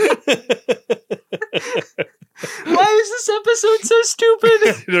 Why is this episode so stupid?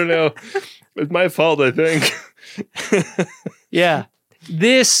 I don't know. It's my fault, I think. Yeah.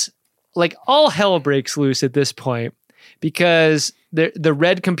 This, like, all hell breaks loose at this point because the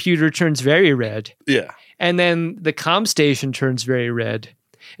red computer turns very red. Yeah. And then the comm station turns very red.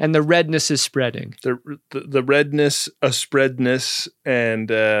 And the redness is spreading. The redness, a spreadness, and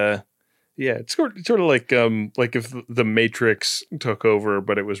it's sort of like if the Matrix took over,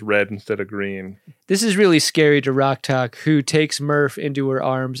 but it was red instead of green. This is really scary to Rock Talk, who takes Murph into her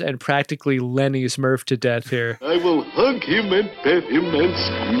arms and practically Lenny's Murph to death here. I will hug him and pet him and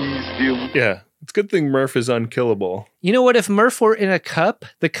squeeze him. Yeah, it's a good thing Murph is unkillable. You know what? If Murph were in a cup,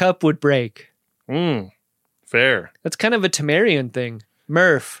 the cup would break. Fair. That's kind of a Temerian thing.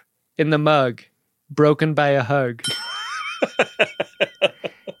 Murph in the mug, broken by a hug.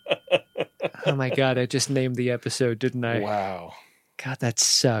 Oh my God, I just named the episode, didn't I? Wow. God, that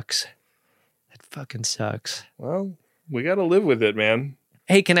sucks. That fucking sucks. Well, we got to live with it, man.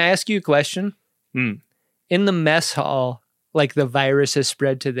 Hey, can I ask you a question? In the mess hall, like the virus has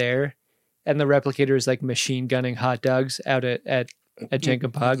spread to there, and the replicator is like machine gunning hot dogs out at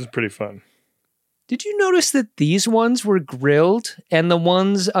Jenkinpog. This is pretty fun. Did you notice that these ones were grilled and the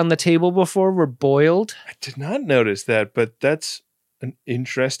ones on the table before were boiled? I did not notice that, but that's an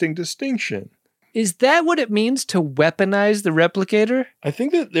interesting distinction. Is that what it means to weaponize the replicator? I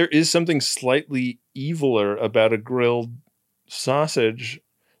think that there is something slightly eviler about a grilled sausage.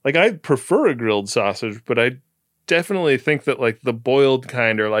 Like, I prefer a grilled sausage, but I definitely think that like the boiled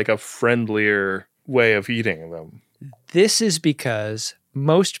kind are like a friendlier way of eating them. This is because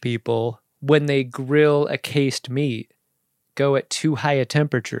most people, when they grill a cased meat, go at too high a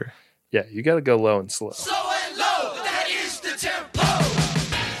temperature. Yeah, you got to go low and slow.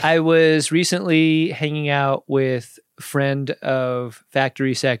 I was recently hanging out with friend of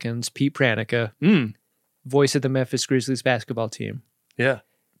Factory Seconds, Pete Pranica, voice of the Memphis Grizzlies basketball team. Yeah.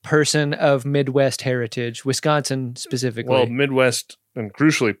 Person of Midwest heritage, Wisconsin specifically. Well, Midwest and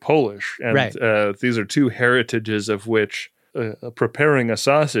crucially Polish. And right. These are two heritages of which preparing a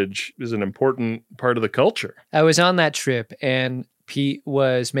sausage is an important part of the culture. I was on that trip and Pete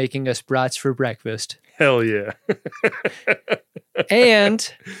was making us brats for breakfast. Hell yeah.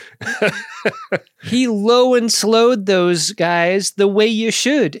 And he low and slowed those guys the way you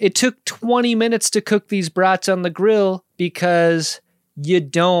should. It took 20 minutes to cook these brats on the grill because you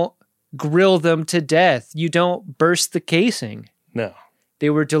don't grill them to death. You don't burst the casing. No. They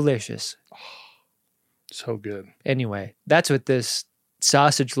were delicious. So good. Anyway, that's what this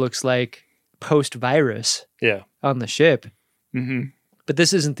sausage looks like post-virus. Yeah. On the ship. Mm-hmm. But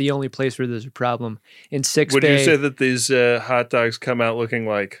this isn't the only place where there's a problem. In 6 Would Bay... you say that these hot dogs come out looking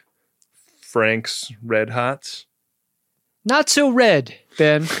like Frank's Red Hots? Not so red,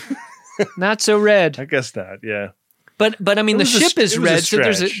 Ben. Not so red. I guess not, yeah. But I mean, the ship is red,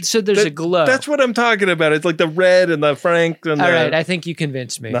 so there's a glow. That's what I'm talking about. It's like the red and the Frank and all right, I think you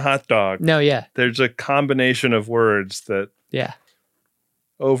convinced me. The hot dog. No, yeah. There's a combination of words that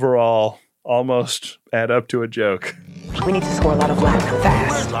overall almost add up to a joke. We need to score a lot of laps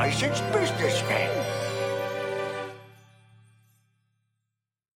fast. We're licensed businessmen.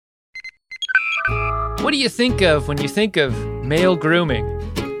 What do you think of when you think of male grooming?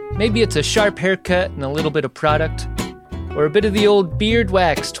 Maybe it's a sharp haircut and a little bit of product, or a bit of the old beard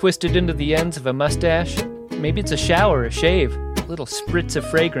wax twisted into the ends of a mustache. Maybe it's a shower, a shave, a little spritz of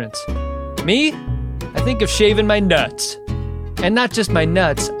fragrance. Me? I think of shaving my nuts. And not just my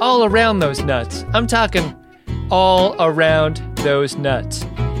nuts, all around those nuts. I'm talking all around those nuts.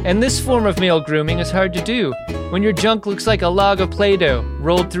 And this form of male grooming is hard to do when your junk looks like a log of Play-Doh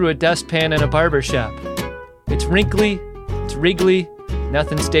rolled through a dustpan in a barber shop. It's wrinkly, it's wriggly,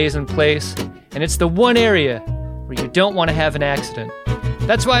 nothing stays in place, and it's the one area where you don't want to have an accident.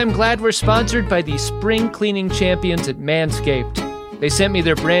 That's why I'm glad we're sponsored by the spring cleaning champions at Manscaped. They sent me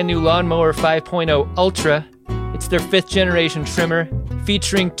their brand new Lawnmower 5.0 Ultra. It's their 5th generation trimmer,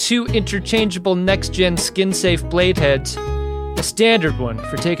 featuring 2 interchangeable next-gen skin-safe blade heads, a standard one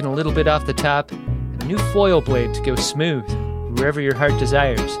for taking a little bit off the top, and a new foil blade to go smooth wherever your heart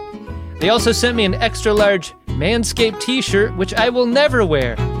desires. They also sent me an extra-large Manscaped t-shirt, which I will never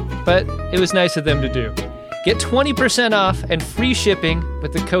wear, but it was nice of them to do. Get 20% off and free shipping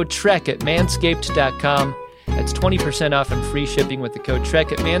with the code TREK at manscaped.com. That's 20% off and free shipping with the code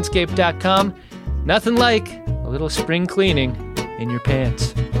TREK at manscaped.com. Nothing like a little spring cleaning in your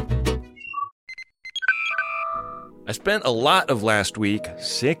pants. I spent a lot of last week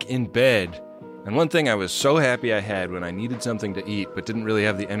sick in bed. And one thing I was so happy I had when I needed something to eat but didn't really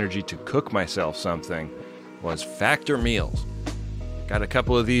have the energy to cook myself something was Factor meals. Got a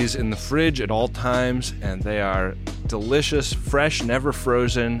couple of these in the fridge at all times, and they are delicious, fresh, never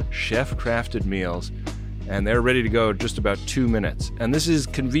frozen, chef-crafted meals. And they're ready to go in just about 2 minutes. And this is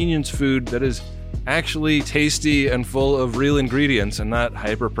convenience food that is actually tasty and full of real ingredients and not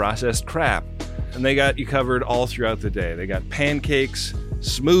hyper-processed crap. And they got you covered all throughout the day. They got pancakes,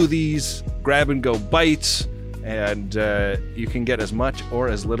 smoothies, grab-and-go bites, and you can get as much or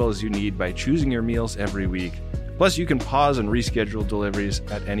as little as you need by choosing your meals every week. Plus, you can pause and reschedule deliveries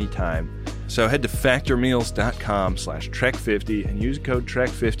at any time. So head to factormeals.com/Trek50 and use code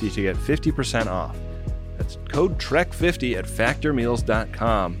Trek50 to get 50% off. That's code Trek50 at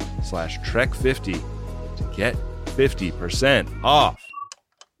factormeals.com/Trek50 to get 50% off.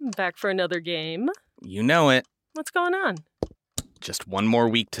 Back for another game. You know it. What's going on? Just one more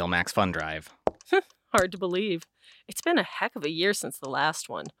week till Max Fun Drive. Hard to believe. It's been a heck of a year since the last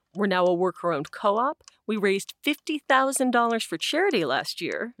one. We're now a worker-owned co-op. We raised $50,000 for charity last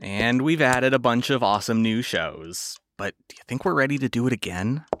year. And we've added a bunch of awesome new shows. But do you think we're ready to do it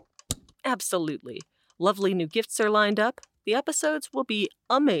again? Absolutely. Lovely new gifts are lined up. The episodes will be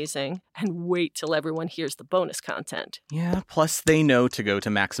amazing. And wait till everyone hears the bonus content. Yeah, plus they know to go to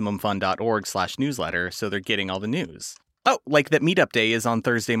MaximumFun.org/newsletter, so they're getting all the news. Oh, like that meetup day is on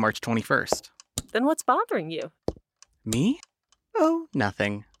Thursday, March 21st. Then what's bothering you? Me? Oh,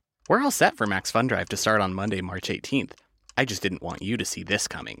 nothing. We're all set for Max Fun Drive to start on Monday, March 18th. I just didn't want you to see this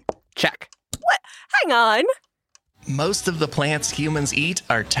coming. Check. What? Hang on. Most of the plants humans eat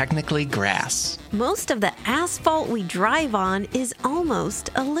are technically grass. Most of the asphalt we drive on is almost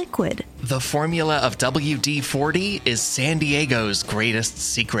a liquid. The formula of WD-40 is San Diego's greatest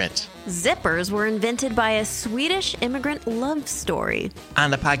secret. Zippers were invented by a Swedish immigrant love story. On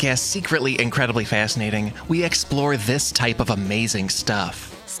the podcast Secretly Incredibly Fascinating, we explore this type of amazing stuff.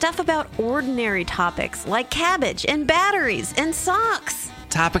 Stuff about ordinary topics like cabbage and batteries and socks.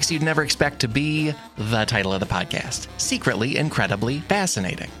 Topics you'd never expect to be the title of the podcast. Secretly Incredibly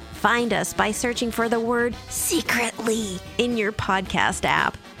Fascinating. Find us by searching for the word secretly in your podcast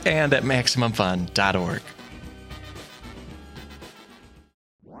app. And at MaximumFun.org.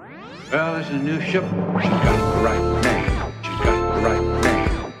 Well, this is a new ship. She's got the right name. She's got the right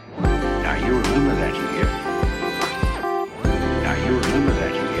name. Now you remember that, you hear? Now you remember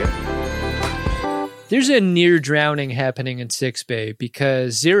that, you hear? There's a near drowning happening in 6 Bay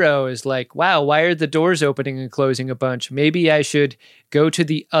because Zero is like, wow, why are the doors opening and closing a bunch? Maybe I should go to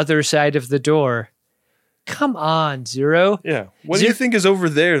the other side of the door. Come on, Zero. Yeah. What do you think is over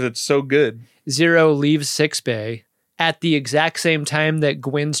there that's so good? Zero leaves 6 Bay at the exact same time that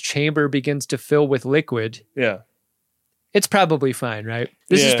Gwen's chamber begins to fill with liquid. Yeah. It's probably fine, right?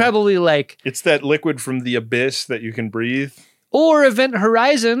 This is probably like... It's that liquid from the abyss that you can breathe. Or Event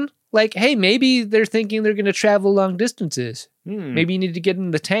Horizon. Like, hey, maybe they're thinking they're going to travel long distances. Maybe you need to get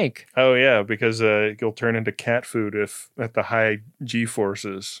in the tank. Oh, yeah, because you'll turn into cat food if at the high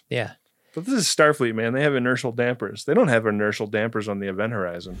G-forces. Yeah. But this is Starfleet, man. They have inertial dampers. They don't have inertial dampers on the Event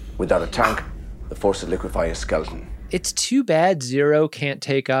Horizon. Without a tank, the force would liquefy a skeleton. It's too bad Zero can't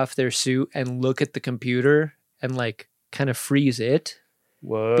take off their suit and look at the computer and, like, kind of freeze it.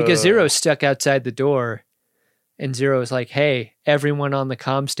 Whoa. Because Zero's stuck outside the door. And Zero is like, hey, everyone on the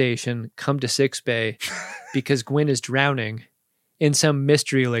comm station, come to 6 Bay because Gwen is drowning in some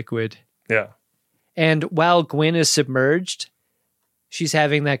mystery liquid. Yeah. And while Gwen is submerged, she's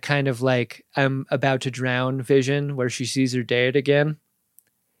having that kind of like, I'm about to drown vision where she sees her dad again.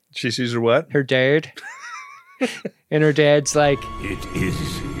 She sees her what? Her dad. And her dad's like, it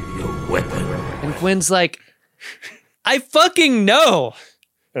is your weapon. And Gwen's like, I fucking know.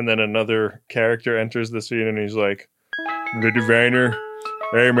 And then another character enters the scene and he's like, the diviner,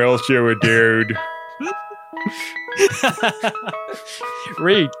 I'm also a dude.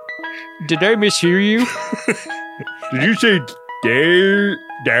 Wait, did I mishear you? Did you say Dude.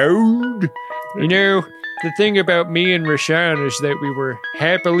 You know, the thing about me and Rashawn is that we were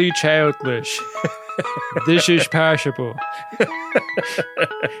happily childless. This is possible.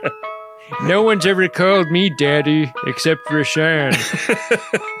 No one's ever called me daddy except Rashawn.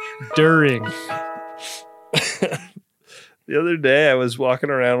 During. The other day, I was walking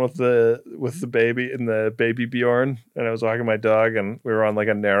around with the baby and the baby Bjorn, and I was walking my dog, and we were on like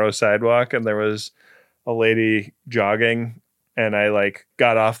a narrow sidewalk, and there was a lady jogging, and I like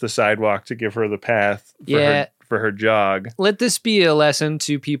got off the sidewalk to give her the path for her jog. Let this be a lesson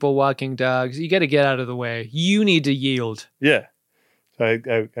to people walking dogs. You got to get out of the way. You need to yield. Yeah.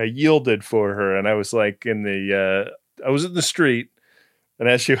 I yielded for her, and I was like I was in the street, and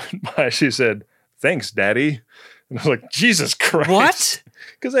as she went by, she said, "Thanks, Daddy." And I was like, Jesus Christ. What?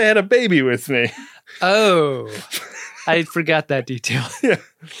 Because I had a baby with me. Oh, I forgot that detail. Yeah.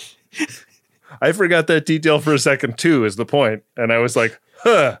 I forgot that detail for a second too, is the point. And I was like,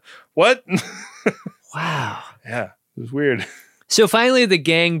 what? Wow. Yeah, it was weird. So finally the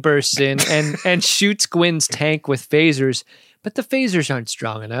gang bursts in and shoots Gwen's tank with phasers, but the phasers aren't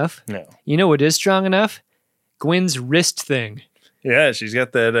strong enough. No. You know what is strong enough? Gwen's wrist thing. Yeah, she's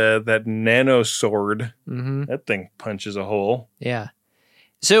got that nano sword. Mm-hmm. That thing punches a hole. Yeah.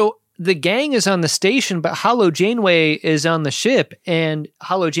 So the gang is on the station, but Hollow Janeway is on the ship, and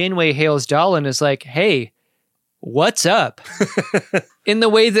Hollow Janeway hails Dahl and is like, "Hey, what's up?" In the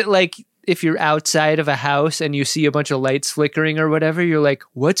way that, like, if you're outside of a house and you see a bunch of lights flickering or whatever, you're like,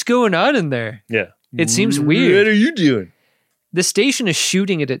 "What's going on in there?" Yeah. It seems weird. What are you doing? The station is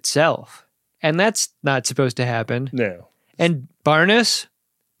shooting at itself, and that's not supposed to happen. No. And Barnes,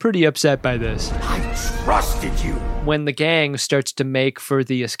 pretty upset by this. I trusted you. When the gang starts to make for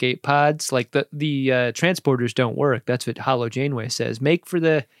the escape pods, like the transporters don't work. That's what Hollow Janeway says. Make for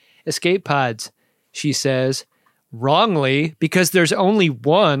the escape pods, she says, wrongly, because there's only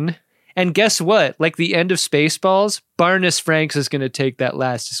one. And guess what? Like the end of Spaceballs, Barnes Franks is going to take that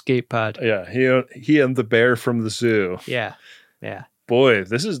last escape pod. Yeah, he and the bear from the zoo. Yeah, yeah. Boy,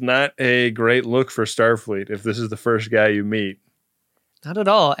 this is not a great look for Starfleet if this is the first guy you meet. Not at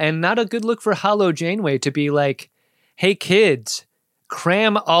all. And not a good look for Hollow Janeway to be like, "Hey, kids,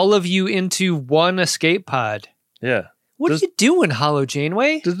 cram all of you into one escape pod." Yeah. What are you doing, Hollow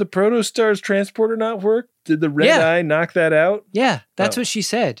Janeway? Does the Protostar's transporter not work? Did the red eye knock that out? Yeah, that's what she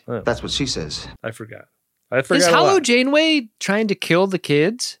said. Oh. That's what she says. I forgot. Is Hollow Janeway trying to kill the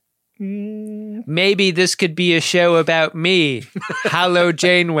kids? Maybe this could be a show about me, Hollow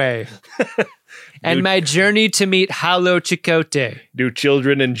Janeway, and my journey to meet Hollow Chakotay. Do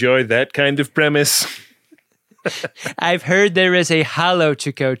children enjoy that kind of premise? I've heard there is a Hollow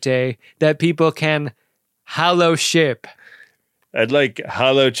Chakotay that people can hollow ship. I'd like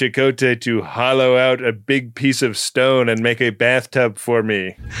Hollow Chakotay to hollow out a big piece of stone and make a bathtub for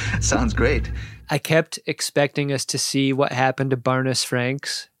me. Sounds great. I kept expecting us to see what happened to Barnes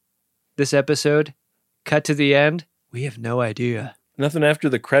Franks this episode. Cut to the end. We have no idea. Nothing after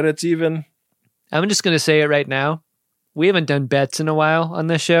the credits even? I'm just going to say it right now. We haven't done bets in a while on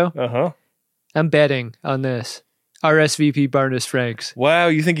this show. Uh-huh. I'm betting on this. RSVP Barnes Franks. Wow,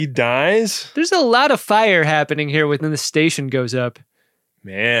 you think he dies? There's a lot of fire happening here when the station goes up.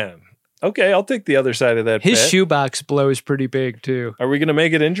 Man. Okay, I'll take the other side of that His bet. shoebox blows pretty big, too. Are we going to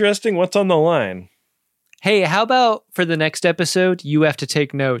make it interesting? What's on the line? Hey, how about for the next episode, you have to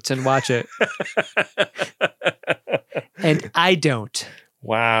take notes and watch it? And I don't.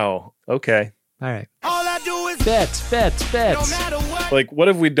 Wow. Okay. All right. All I do is bets. No matter what. Like, what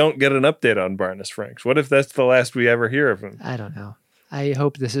if we don't get an update on Barnes Franks? What if that's the last we ever hear of him? I don't know. I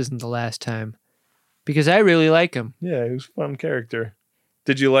hope this isn't the last time. Because I really like him. Yeah, he was a fun character.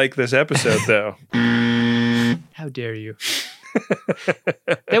 Did you like this episode, though? How dare you?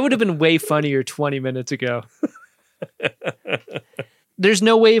 That would have been way funnier 20 minutes ago. There's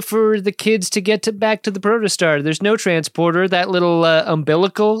no way for the kids to get back to the Protostar. There's no transporter. That little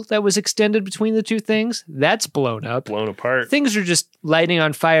umbilical that was extended between the two things, that's blown up. Blown apart. Things are just lighting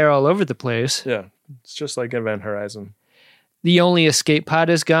on fire all over the place. Yeah, it's just like Event Horizon. The only escape pod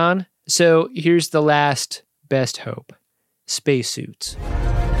is gone. So here's the last best hope. Spacesuits.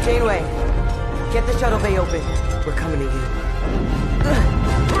 Janeway, get the shuttle bay open. We're coming to you.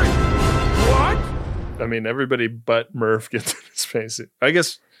 What? I mean, everybody but Murph gets in a spacesuit. I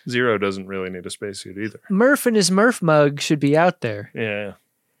guess Zero doesn't really need a spacesuit either. Murph and his Murph mug should be out there. Yeah.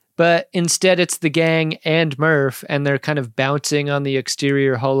 But instead it's the gang and Murph, and they're kind of bouncing on the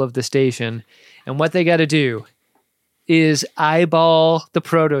exterior hull of the station. And what they got to do is eyeball the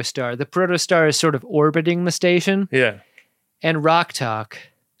Protostar. The Protostar is sort of orbiting the station. Yeah. And Rock Talk,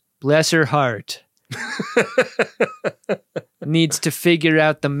 bless her heart, needs to figure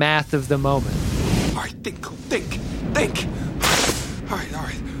out the math of the moment. All right, think.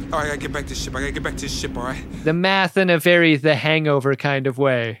 All right, I gotta get back to the ship, all right? The math in a very The Hangover kind of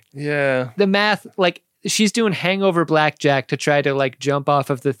way. Yeah. The math, like, she's doing hangover blackjack to try to, like, jump off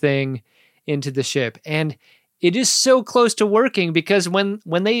of the thing into the ship. And it is so close to working because when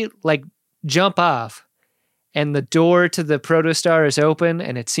they, like, jump off and the door to the protostar is open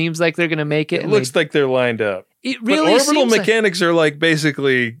and it seems like they're going to make it. It looks like they're lined up. It really but orbital seems mechanics are like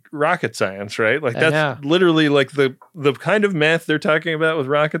basically rocket science, right? Like that's literally like the kind of math they're talking about with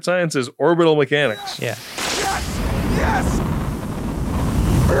rocket science is orbital mechanics. Yeah. Yes!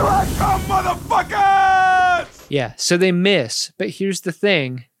 Here I come, motherfuckers! Yeah, so they miss. But here's the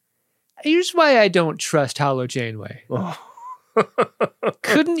thing. Here's why I don't trust Hollow Janeway.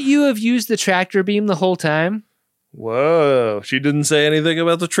 Couldn't you have used the tractor beam the whole time? Whoa, she didn't say anything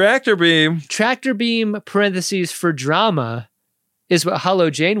about the tractor beam. Tractor beam, parentheses, for drama, is what Hollow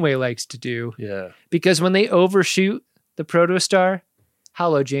Janeway likes to do. Yeah. Because when they overshoot the protostar,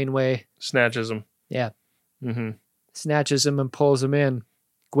 Hollow Janeway snatches him. Yeah. Mm-hmm. Snatches him and pulls him in.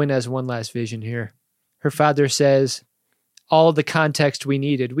 Gwen has one last vision here. Her father says, all the context we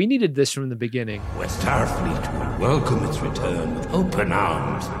needed. We needed this from the beginning. West Starfleet will welcome its return with open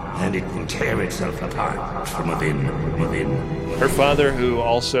arms, and it will tear itself apart from within. Her father, who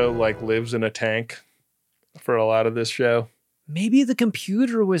also like lives in a tank for a lot of this show. Maybe the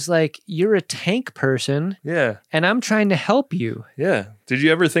computer was like, you're a tank person. Yeah. And I'm trying to help you. Yeah. Did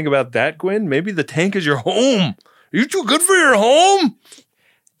you ever think about that, Gwen? Maybe the tank is your home. Are you too good for your home?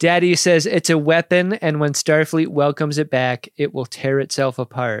 Daddy says it's a weapon, and when Starfleet welcomes it back, it will tear itself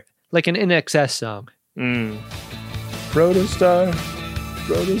apart. Like an INXS song. Protostar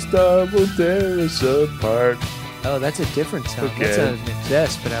will tear us apart. Oh, that's a different song. Okay. That's not an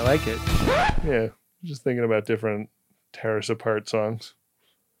INXS, but I like it. Yeah, just thinking about different tear us apart songs.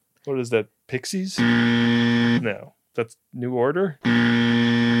 What is that, Pixies? No, that's New Order?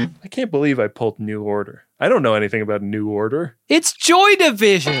 I can't believe I pulled New Order. I don't know anything about New Order. It's Joy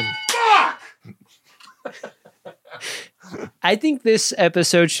Division! Fuck! I think this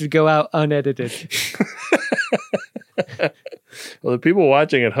episode should go out unedited. Well, the people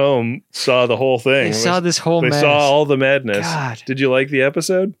watching at home saw the whole thing. They saw this whole mess. They saw all the madness. God. Did you like the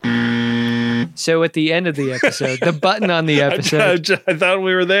episode? So at the end of the episode, the button on the episode... I thought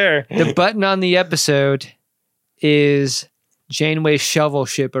we were there. The button on the episode is Janeway's shovel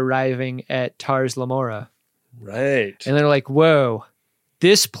ship arriving at Tars Lamora. Right. And they're like, whoa,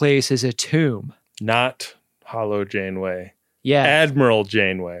 this place is a tomb. Not Hollow Janeway. Yeah. Admiral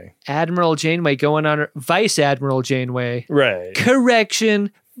Janeway. Admiral Janeway going on her... Vice Admiral Janeway. Right.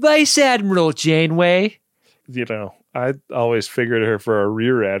 Correction. Vice Admiral Janeway. You know, I always figured her for a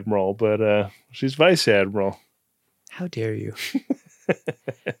rear admiral, but she's Vice Admiral. How dare you?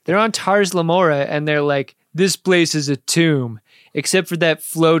 They're on Tars Lamora, and they're like, this place is a tomb, except for that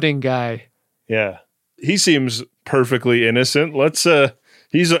floating guy. Yeah. He seems perfectly innocent. Let's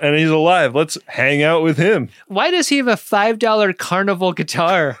he's alive. Let's hang out with him. Why does he have a $5 carnival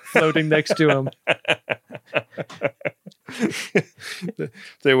guitar floating next to him?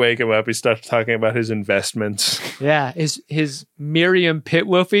 They wake him up. He starts talking about his investments. Yeah, his Miriam Pit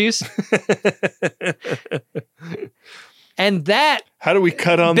Woofies. And that... How do we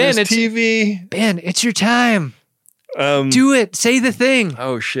cut on Ben, this TV? Ben, it's your time. Do it. Say the thing.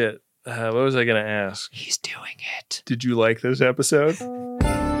 Oh, shit. What was I going to ask? He's doing it. Did you like this episode?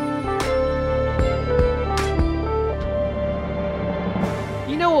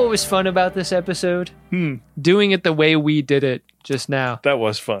 You know what was fun about this episode? Doing it the way we did it just now. That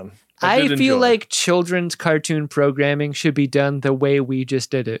was fun. I feel like children's cartoon programming should be done the way we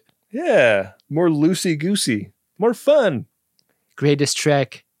just did it. Yeah. More loosey-goosey. More fun. Greatest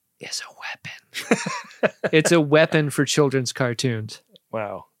Trek is a weapon. It's a weapon for children's cartoons.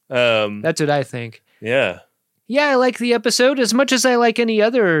 Wow. That's what I think. Yeah. Yeah, I like the episode as much as I like any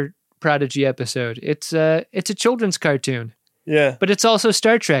other Prodigy episode. It's a children's cartoon. Yeah. But it's also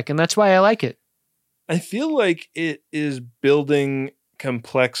Star Trek, and that's why I like it. I feel like it is building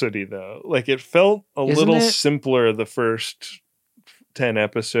complexity, though. Like, it felt a little simpler the first 10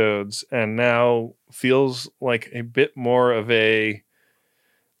 episodes, and now feels like a bit more of a,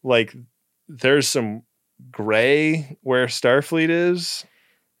 like, there's some gray where Starfleet is.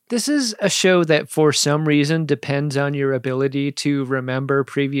 This is a show that for some reason depends on your ability to remember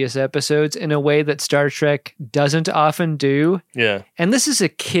previous episodes in a way that Star Trek doesn't often do. Yeah. And this is a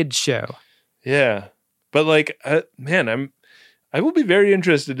kid show. Yeah. But like, man, I will be very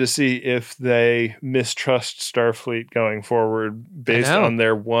interested to see if they mistrust Starfleet going forward based on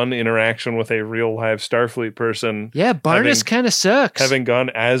their one interaction with a real live Starfleet person. Yeah, Barnes kind of sucks. Having gone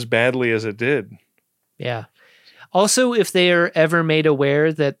as badly as it did. Yeah. Also, if they are ever made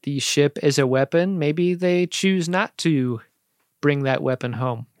aware that the ship is a weapon, maybe they choose not to bring that weapon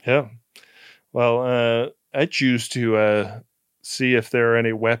home. Yeah. Well, I choose to see if there are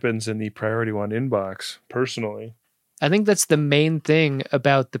any weapons in the Priority 1 inbox, personally. I think that's the main thing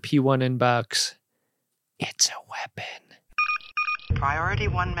about the P1 inbox. It's a weapon. Priority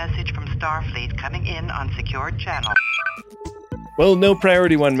 1 message from Starfleet coming in on secured channel. Well, no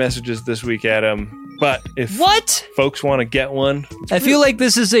Priority 1 messages this week, Adam. But if folks want to get one... I feel like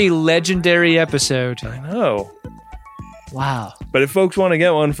this is a legendary episode. I know. Wow. But if folks want to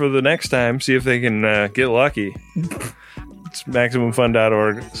get one for the next time, see if they can get lucky. It's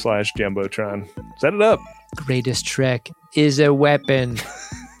MaximumFun.org/Jumbotron. Set it up. Greatest Trek is a weapon.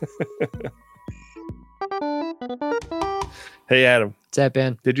 Hey, Adam. What's that,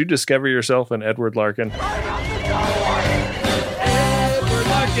 Ben? Did you discover yourself an Edward Larkin? Edward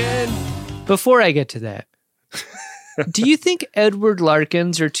Larkin! Before I get to that, do you think Edward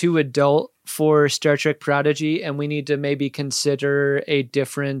Larkins are too adult for Star Trek Prodigy and we need to maybe consider a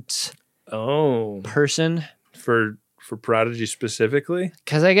different person? For Prodigy specifically?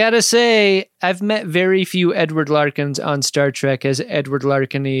 Because I gotta say, I've met very few Edward Larkins on Star Trek as Edward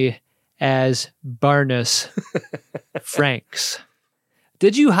Larkin-y as Barnes Franks.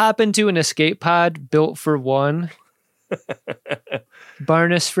 Did you hop into an escape pod built for one?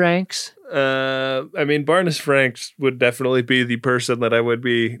 Barnes Franks? I mean, Barnes Franks would definitely be the person that I would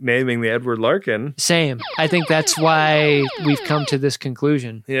be naming the Edward Larkin. Same. I think that's why we've come to this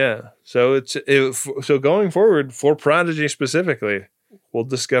conclusion. Yeah. So so going forward for Prodigy specifically, we'll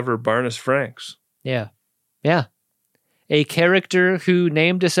discover Barnes Franks. Yeah. Yeah. A character who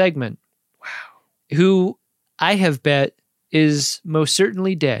named a segment. Wow. Who I have bet is most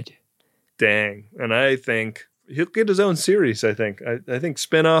certainly dead. Dang. And I think he'll get his own series, I think. I think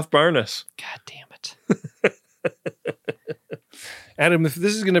spin-off Barnes. God damn it. Adam, if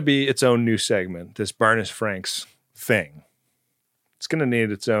this is going to be its own new segment, this Barnes Franks thing, it's going to need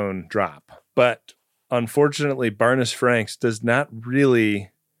its own drop. But unfortunately, Barnes Franks does not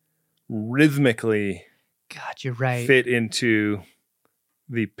really rhythmically you're right. fit into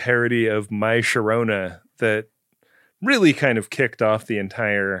the parody of My Sharona that really kind of kicked off the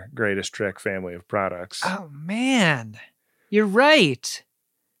entire Greatest Trek family of products. Oh, man. You're right.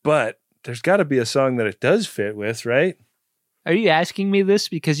 But there's got to be a song that it does fit with, right? Are you asking me this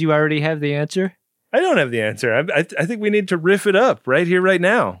because you already have the answer? I don't have the answer. I think we need to riff it up right here, right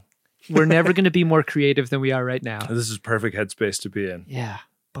now. We're never going to be more creative than we are right now. This is perfect headspace to be in. Yeah.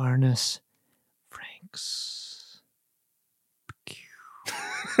 Barnes Franks.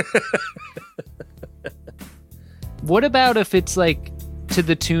 What about if it's like to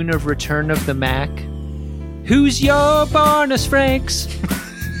the tune of Return of the Mac? Who's your Barnes Franks?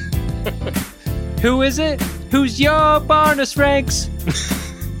 Who is it? Who's your Barnes Franks?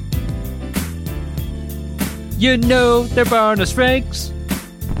 You know they're Barnes Franks.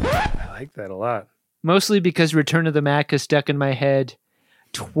 I like that a lot. Mostly because Return of the Mac is stuck in my head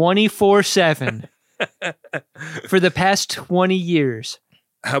 24/7 for the past 20 years.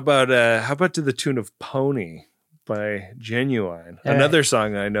 How about to the tune of Pony by Genuine? All Another right.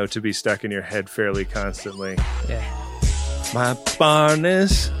 song I know to be stuck in your head fairly constantly. Yeah. My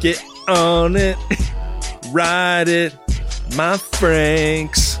Barnes, get on it, ride it, my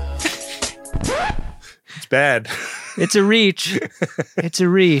Franks. It's bad. It's a reach. It's a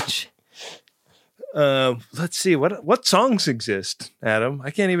reach. Let's see, what songs exist, Adam? I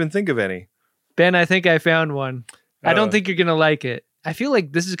can't even think of any. Ben, I think I found one. I don't think you're going to like it. I feel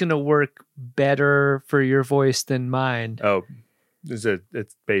like this is going to work better for your voice than mine. Oh, it's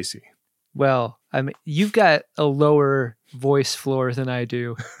bassy. Well, I mean, you've got a lower voice floor than I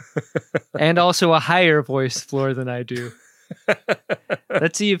do, and also a higher voice floor than I do.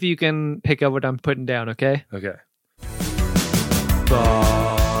 Let's see if you can pick up what I'm putting down, okay? Okay.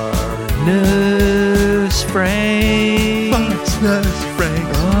 Barnes Franks. Barnes Franks.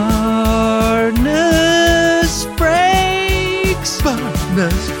 Barnes Franks.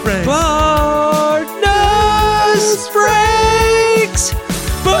 Barnes Franks. Barnes Franks.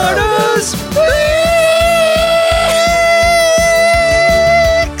 Barnes Franks.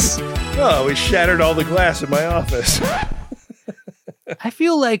 Oh, we shattered all the glass in my office. I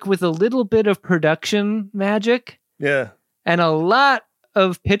feel like with a little bit of production magic, Yeah, and a lot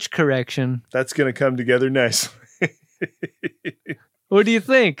of pitch correction, that's going to come together nicely. What do you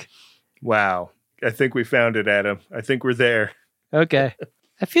think? Wow. I think we found it, Adam. I think we're there. Okay.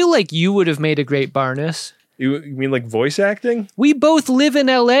 I feel like you would have made a great Barnes. You mean like voice acting? We both live in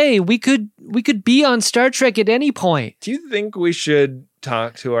LA. We could be on Star Trek at any point. Do you think we should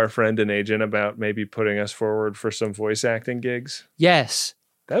talk to our friend and agent about maybe putting us forward for some voice acting gigs? Yes.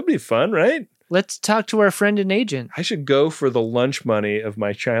 That'd be fun, right? Let's talk to our friend and agent. I should go for the lunch money of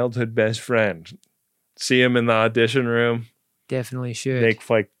my childhood best friend. See him in the audition room. Definitely should. Make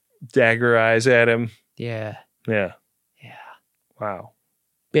like dagger eyes at him. Yeah. Yeah. Yeah. Wow.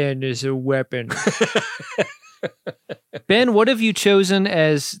 Ben is a weapon. Ben, what have you chosen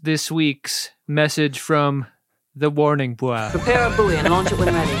as this week's message from the warning buoy? Prepare a buoy and launch it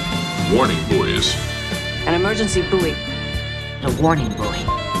when ready. Warning buoys. An emergency buoy. A warning buoy.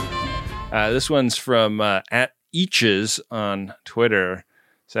 This one's from at Eaches on Twitter,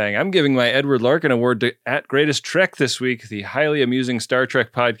 saying, I'm giving my Edward Larkin Award to At Greatest Trek this week, the highly amusing Star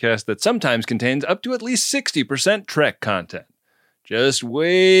Trek podcast that sometimes contains up to at least 60% Trek content. Just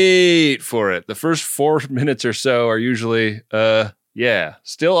wait for it. The first 4 minutes or so are usually,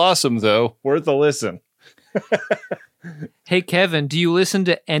 still awesome though. Worth a listen. Hey, Kevin, do you listen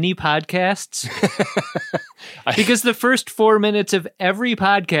to any podcasts? Because the first 4 minutes of every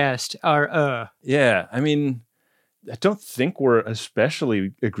podcast are, Yeah, I mean, I don't think we're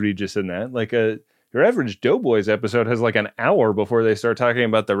especially egregious in that. Like, your average Doughboys episode has like an hour before they start talking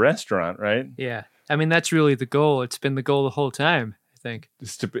about the restaurant, right? Yeah. I mean, that's really the goal. It's been the goal the whole time, I think.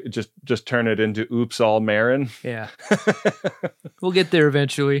 Just turn it into Oops All Marin. Yeah. We'll get there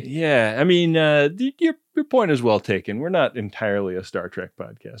eventually. Yeah. I mean, your point is well taken. We're not entirely a Star Trek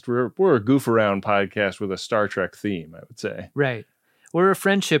podcast. We're a goof around podcast with a Star Trek theme, I would say. Right. We're a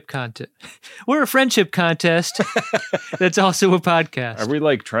friendship contest. We're a friendship contest that's also a podcast. Are we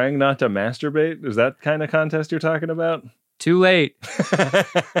like trying not to masturbate? Is that kind of contest you're talking about? Too late.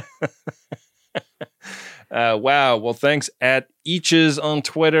 Wow. Well, thanks at Eaches on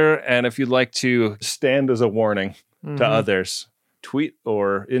Twitter. And if you'd like to stand as a warning to others, tweet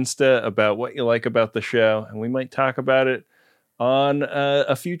or Insta about what you like about the show, and we might talk about it on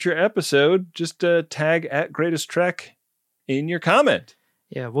a future episode. Just tag at Greatest Trek in your comment.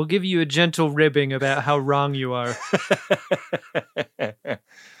 Yeah, we'll give you a gentle ribbing about how wrong you are.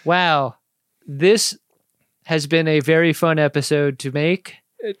 Wow. This has been a very fun episode to make.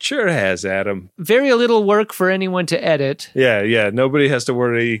 It sure has, Adam. Very little work for anyone to edit. Yeah. Nobody has to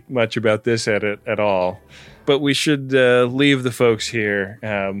worry much about this edit at all. But we should leave the folks here.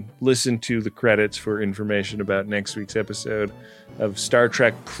 Listen to the credits for information about next week's episode of Star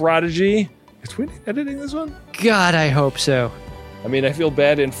Trek Prodigy. Is Wendy editing this one? God, I hope so. I mean, I feel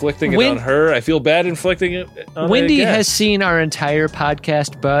bad inflicting it on her. I feel bad inflicting it on Wendy has seen our entire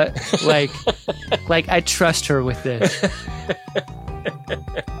podcast, but like I trust her with this.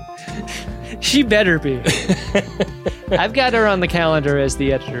 She better be. I've got her on the calendar as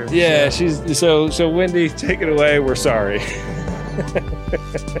the editor. Yeah, she's so Wendy, take it away. We're sorry.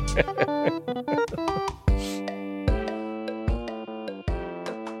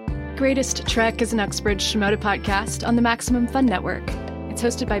 Greatest Trek is an Uxbridge Shimoda podcast on the Maximum Fun Network. It's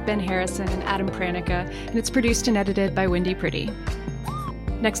hosted by Ben Harrison and Adam Pranica, and it's produced and edited by Wendy Pretty.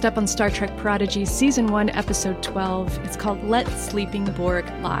 Next up on Star Trek Prodigy Season 1, Episode 12, it's called Let Sleeping Borg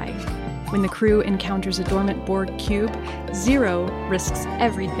Lie. When the crew encounters a dormant Borg cube, Zero risks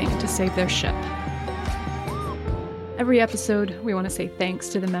everything to save their ship. Every episode, we want to say thanks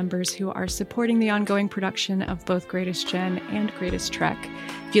to the members who are supporting the ongoing production of both Greatest Gen and Greatest Trek.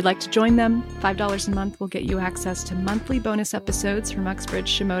 If you'd like to join them, $5 a month will get you access to monthly bonus episodes from Uxbridge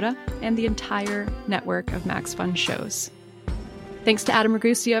Shimoda and the entire network of Max Fun shows. Thanks to Adam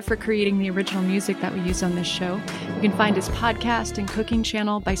Ragusia for creating the original music that we use on this show. You can find his podcast and cooking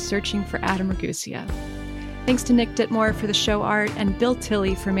channel by searching for Adam Ragusia. Thanks to Nick Ditmore for the show art and Bill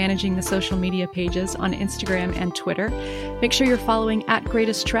Tilley for managing the social media pages on Instagram and Twitter. Make sure you're following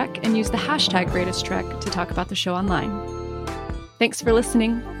 @Greatest Trek and use the hashtag Greatest Trek to talk about the show online. Thanks for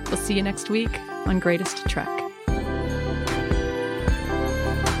listening. We'll see you next week on Greatest Trek.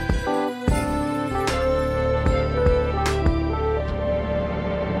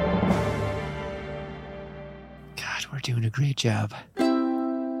 God, we're doing a great job.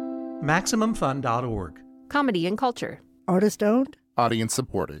 MaximumFun.org. Comedy and culture. Artist owned. Audience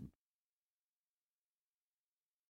supported.